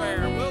altar of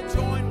prayer. We'll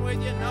join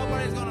with you.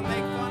 Nobody's going to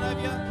make fun of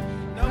you.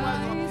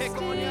 Nobody's going to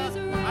pick on you.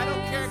 I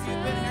don't care if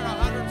you've been here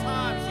 100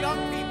 times. Young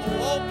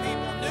people, old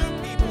people, new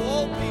people,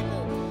 old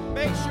people.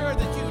 Make sure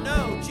that you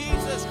know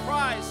Jesus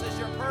Christ is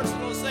your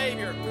personal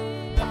Savior.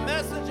 The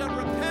message of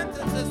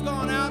repentance has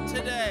gone out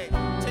today.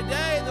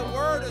 Today, the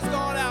word has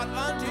gone out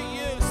unto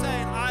you,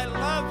 saying, I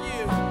love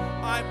you.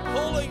 I'm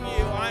pulling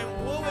you. I'm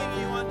wooing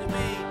you unto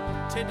me.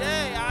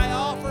 Today, I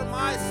offer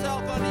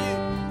myself unto you.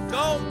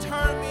 Don't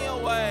turn me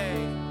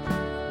away.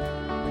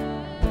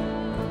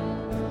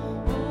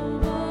 Oh,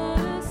 what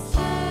a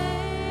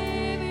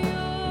Savior!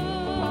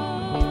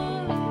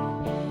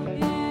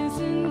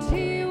 Isn't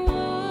He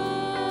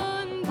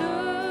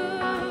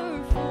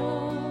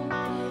wonderful?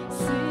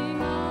 Sing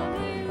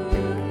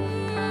hallelujah!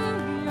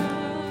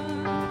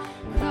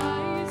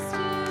 Christ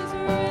is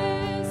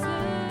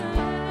risen.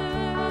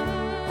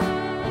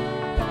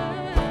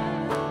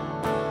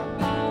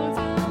 Bow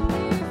down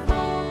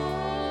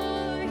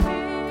before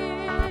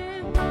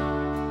Him,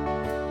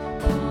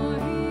 for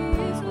He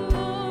is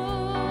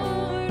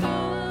Lord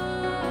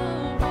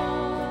of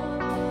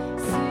all.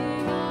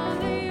 Sing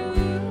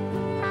hallelujah!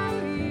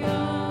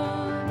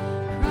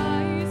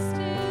 Christ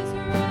is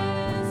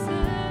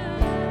risen.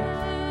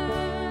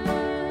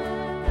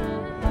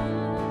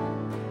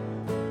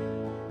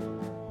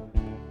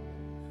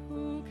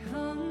 Oh,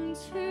 come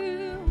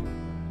to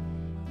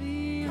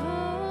the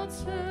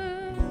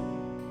altar.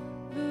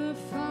 The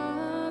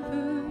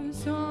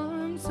Father's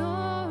arms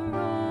are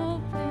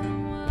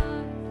open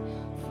wide.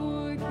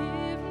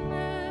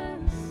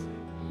 Forgiveness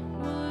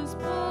was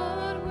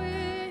bought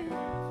with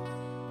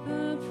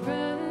the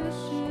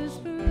precious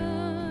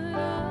blood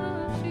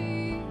of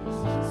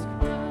Jesus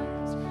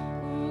Christ.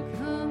 Oh,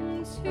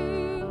 come to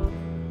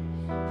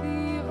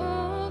the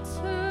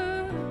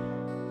altar.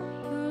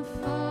 The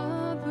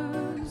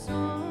Father's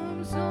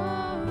arms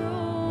are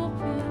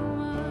open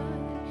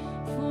wide.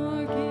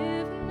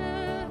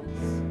 Forgiveness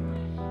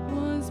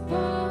was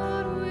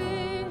bought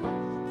with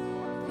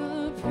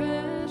the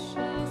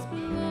precious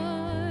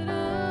blood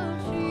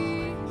of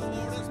Jesus The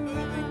Lord is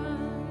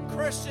moving. Christ.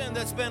 Christian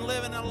that's been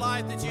living a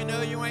life that you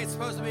know you ain't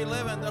supposed to be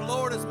living, the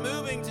Lord is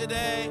moving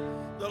today.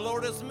 The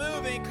Lord is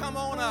moving. Come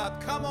on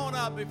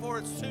up before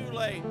it's too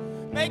late.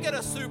 Make it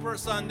a super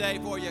Sunday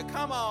for you.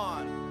 Come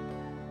on.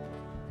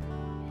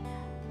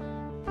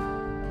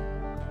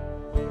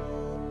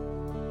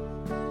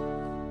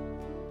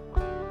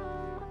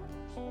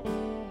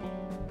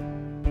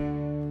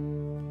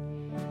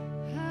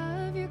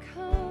 Have you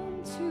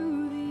come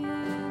to the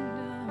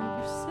end of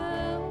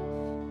yourself?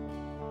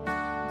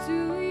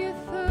 Do you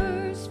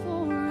thirst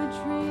for a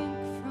drink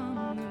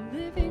from the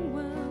living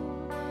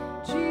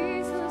well?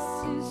 Jesus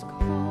is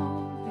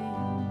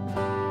calling.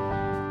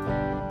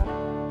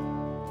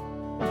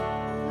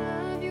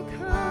 Have you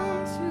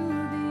come to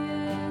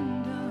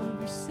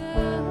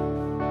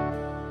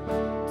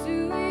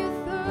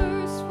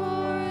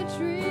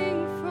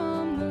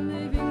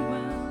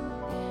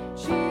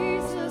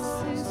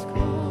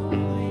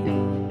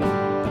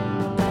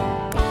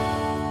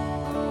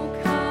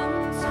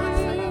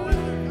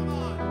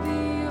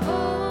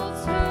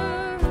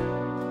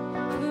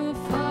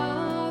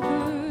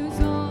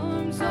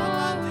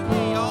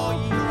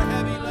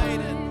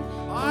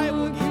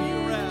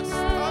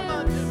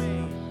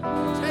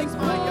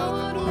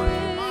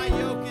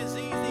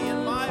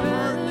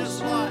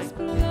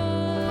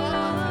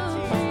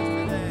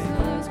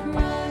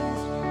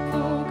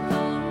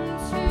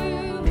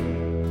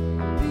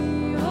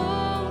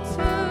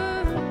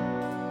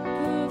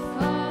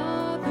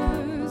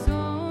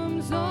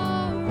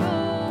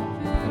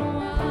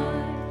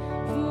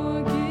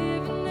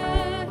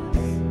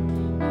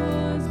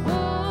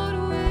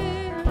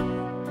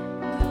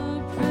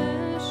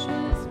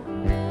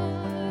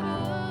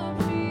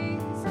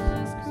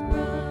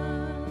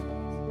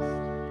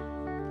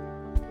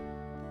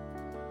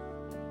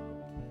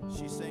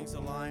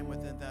line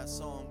within that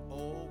song,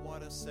 oh,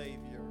 what a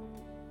Savior.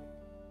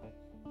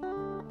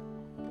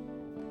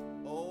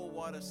 Oh,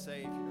 what a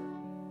Savior.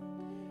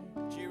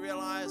 Do you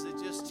realize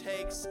it just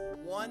takes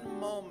one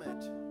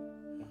moment,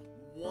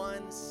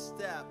 one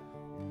step,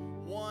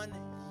 one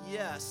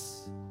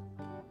yes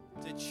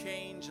to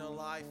change a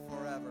life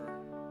forever?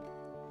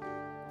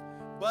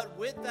 But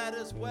with that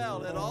as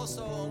well, it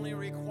also only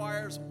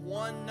requires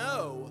one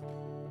no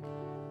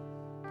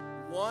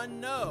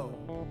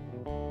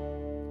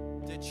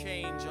to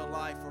change a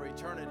life for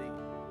eternity.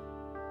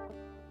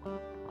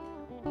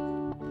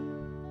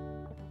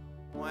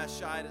 I'll ask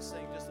Shai to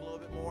sing just a little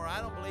bit more.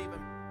 I don't believe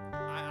him.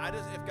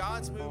 If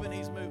God's moving,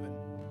 He's moving.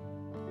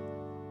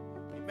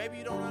 Maybe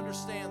you don't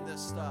understand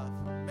this stuff.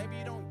 Maybe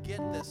you don't get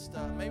this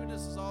stuff. Maybe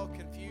this is all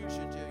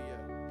confusion to you.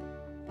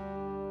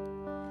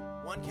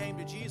 One came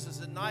to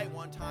Jesus at night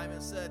one time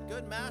and said,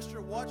 "Good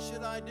master, what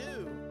should I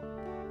do?"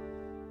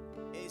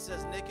 And he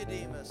says,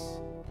 "Nicodemus,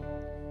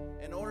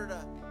 in order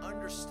to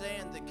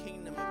understand the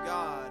kingdom of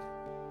God,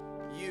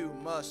 you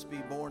must be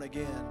born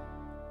again."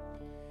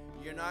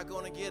 You're not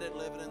going to get it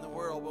living in the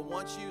world, but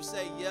once you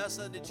say yes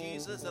unto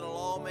Jesus, it'll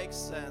all make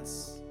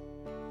sense.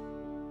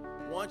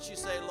 Once you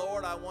say,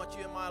 "Lord, I want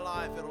you in my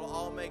life," it'll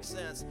all make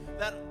sense.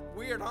 That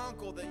weird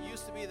uncle that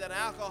used to be that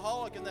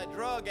alcoholic and that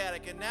drug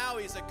addict, and now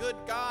he's a good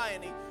guy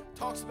and he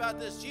talks about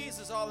this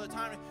Jesus all the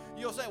time,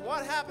 you'll say,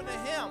 "What happened to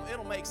him?"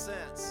 It'll make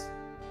sense.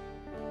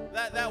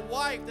 That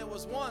wife that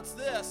was once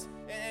this,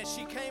 and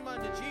she came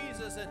unto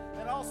Jesus,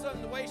 and all of a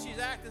sudden the way she's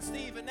acting,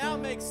 Steve, it now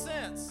makes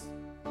sense.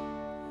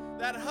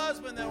 That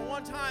husband that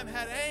one time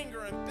had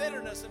anger and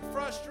bitterness and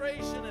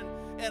frustration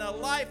and a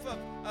life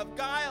of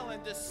guile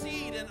and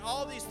deceit and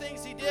all these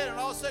things he did, and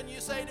all of a sudden you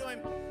say to him,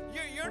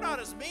 you're not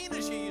as mean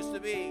as you used to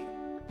be.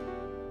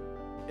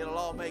 It'll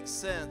all make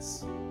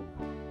sense.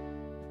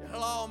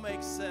 It'll all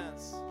make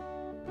sense.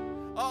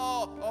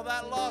 Oh,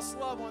 that lost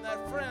loved one,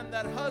 that friend,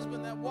 that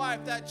husband, that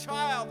wife, that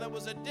child that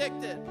was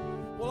addicted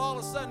will all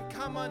of a sudden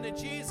come unto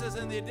Jesus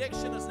and the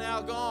addiction is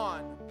now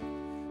gone.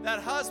 That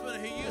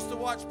husband who used to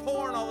watch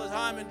porn all the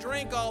time and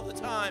drink all the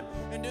time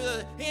and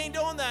he ain't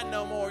doing that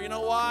no more. You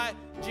know why?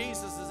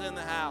 Jesus is in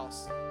the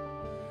house.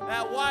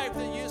 That wife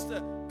that used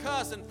to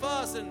cuss and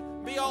fuss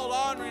and be all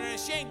ornery, and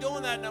she ain't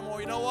doing that no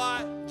more. You know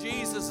why?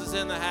 Jesus is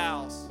in the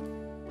house.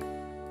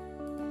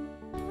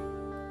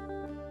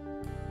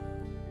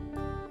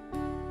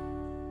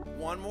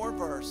 One more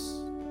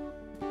verse,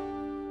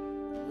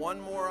 one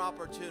more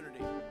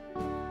opportunity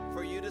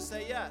for you to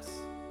say yes.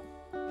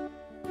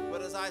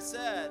 But as I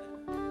said,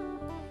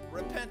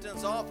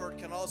 repentance offered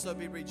can also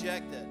be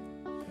rejected.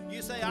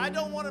 You say, "I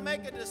don't want to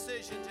make a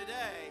decision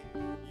today."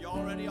 You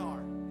already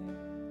are.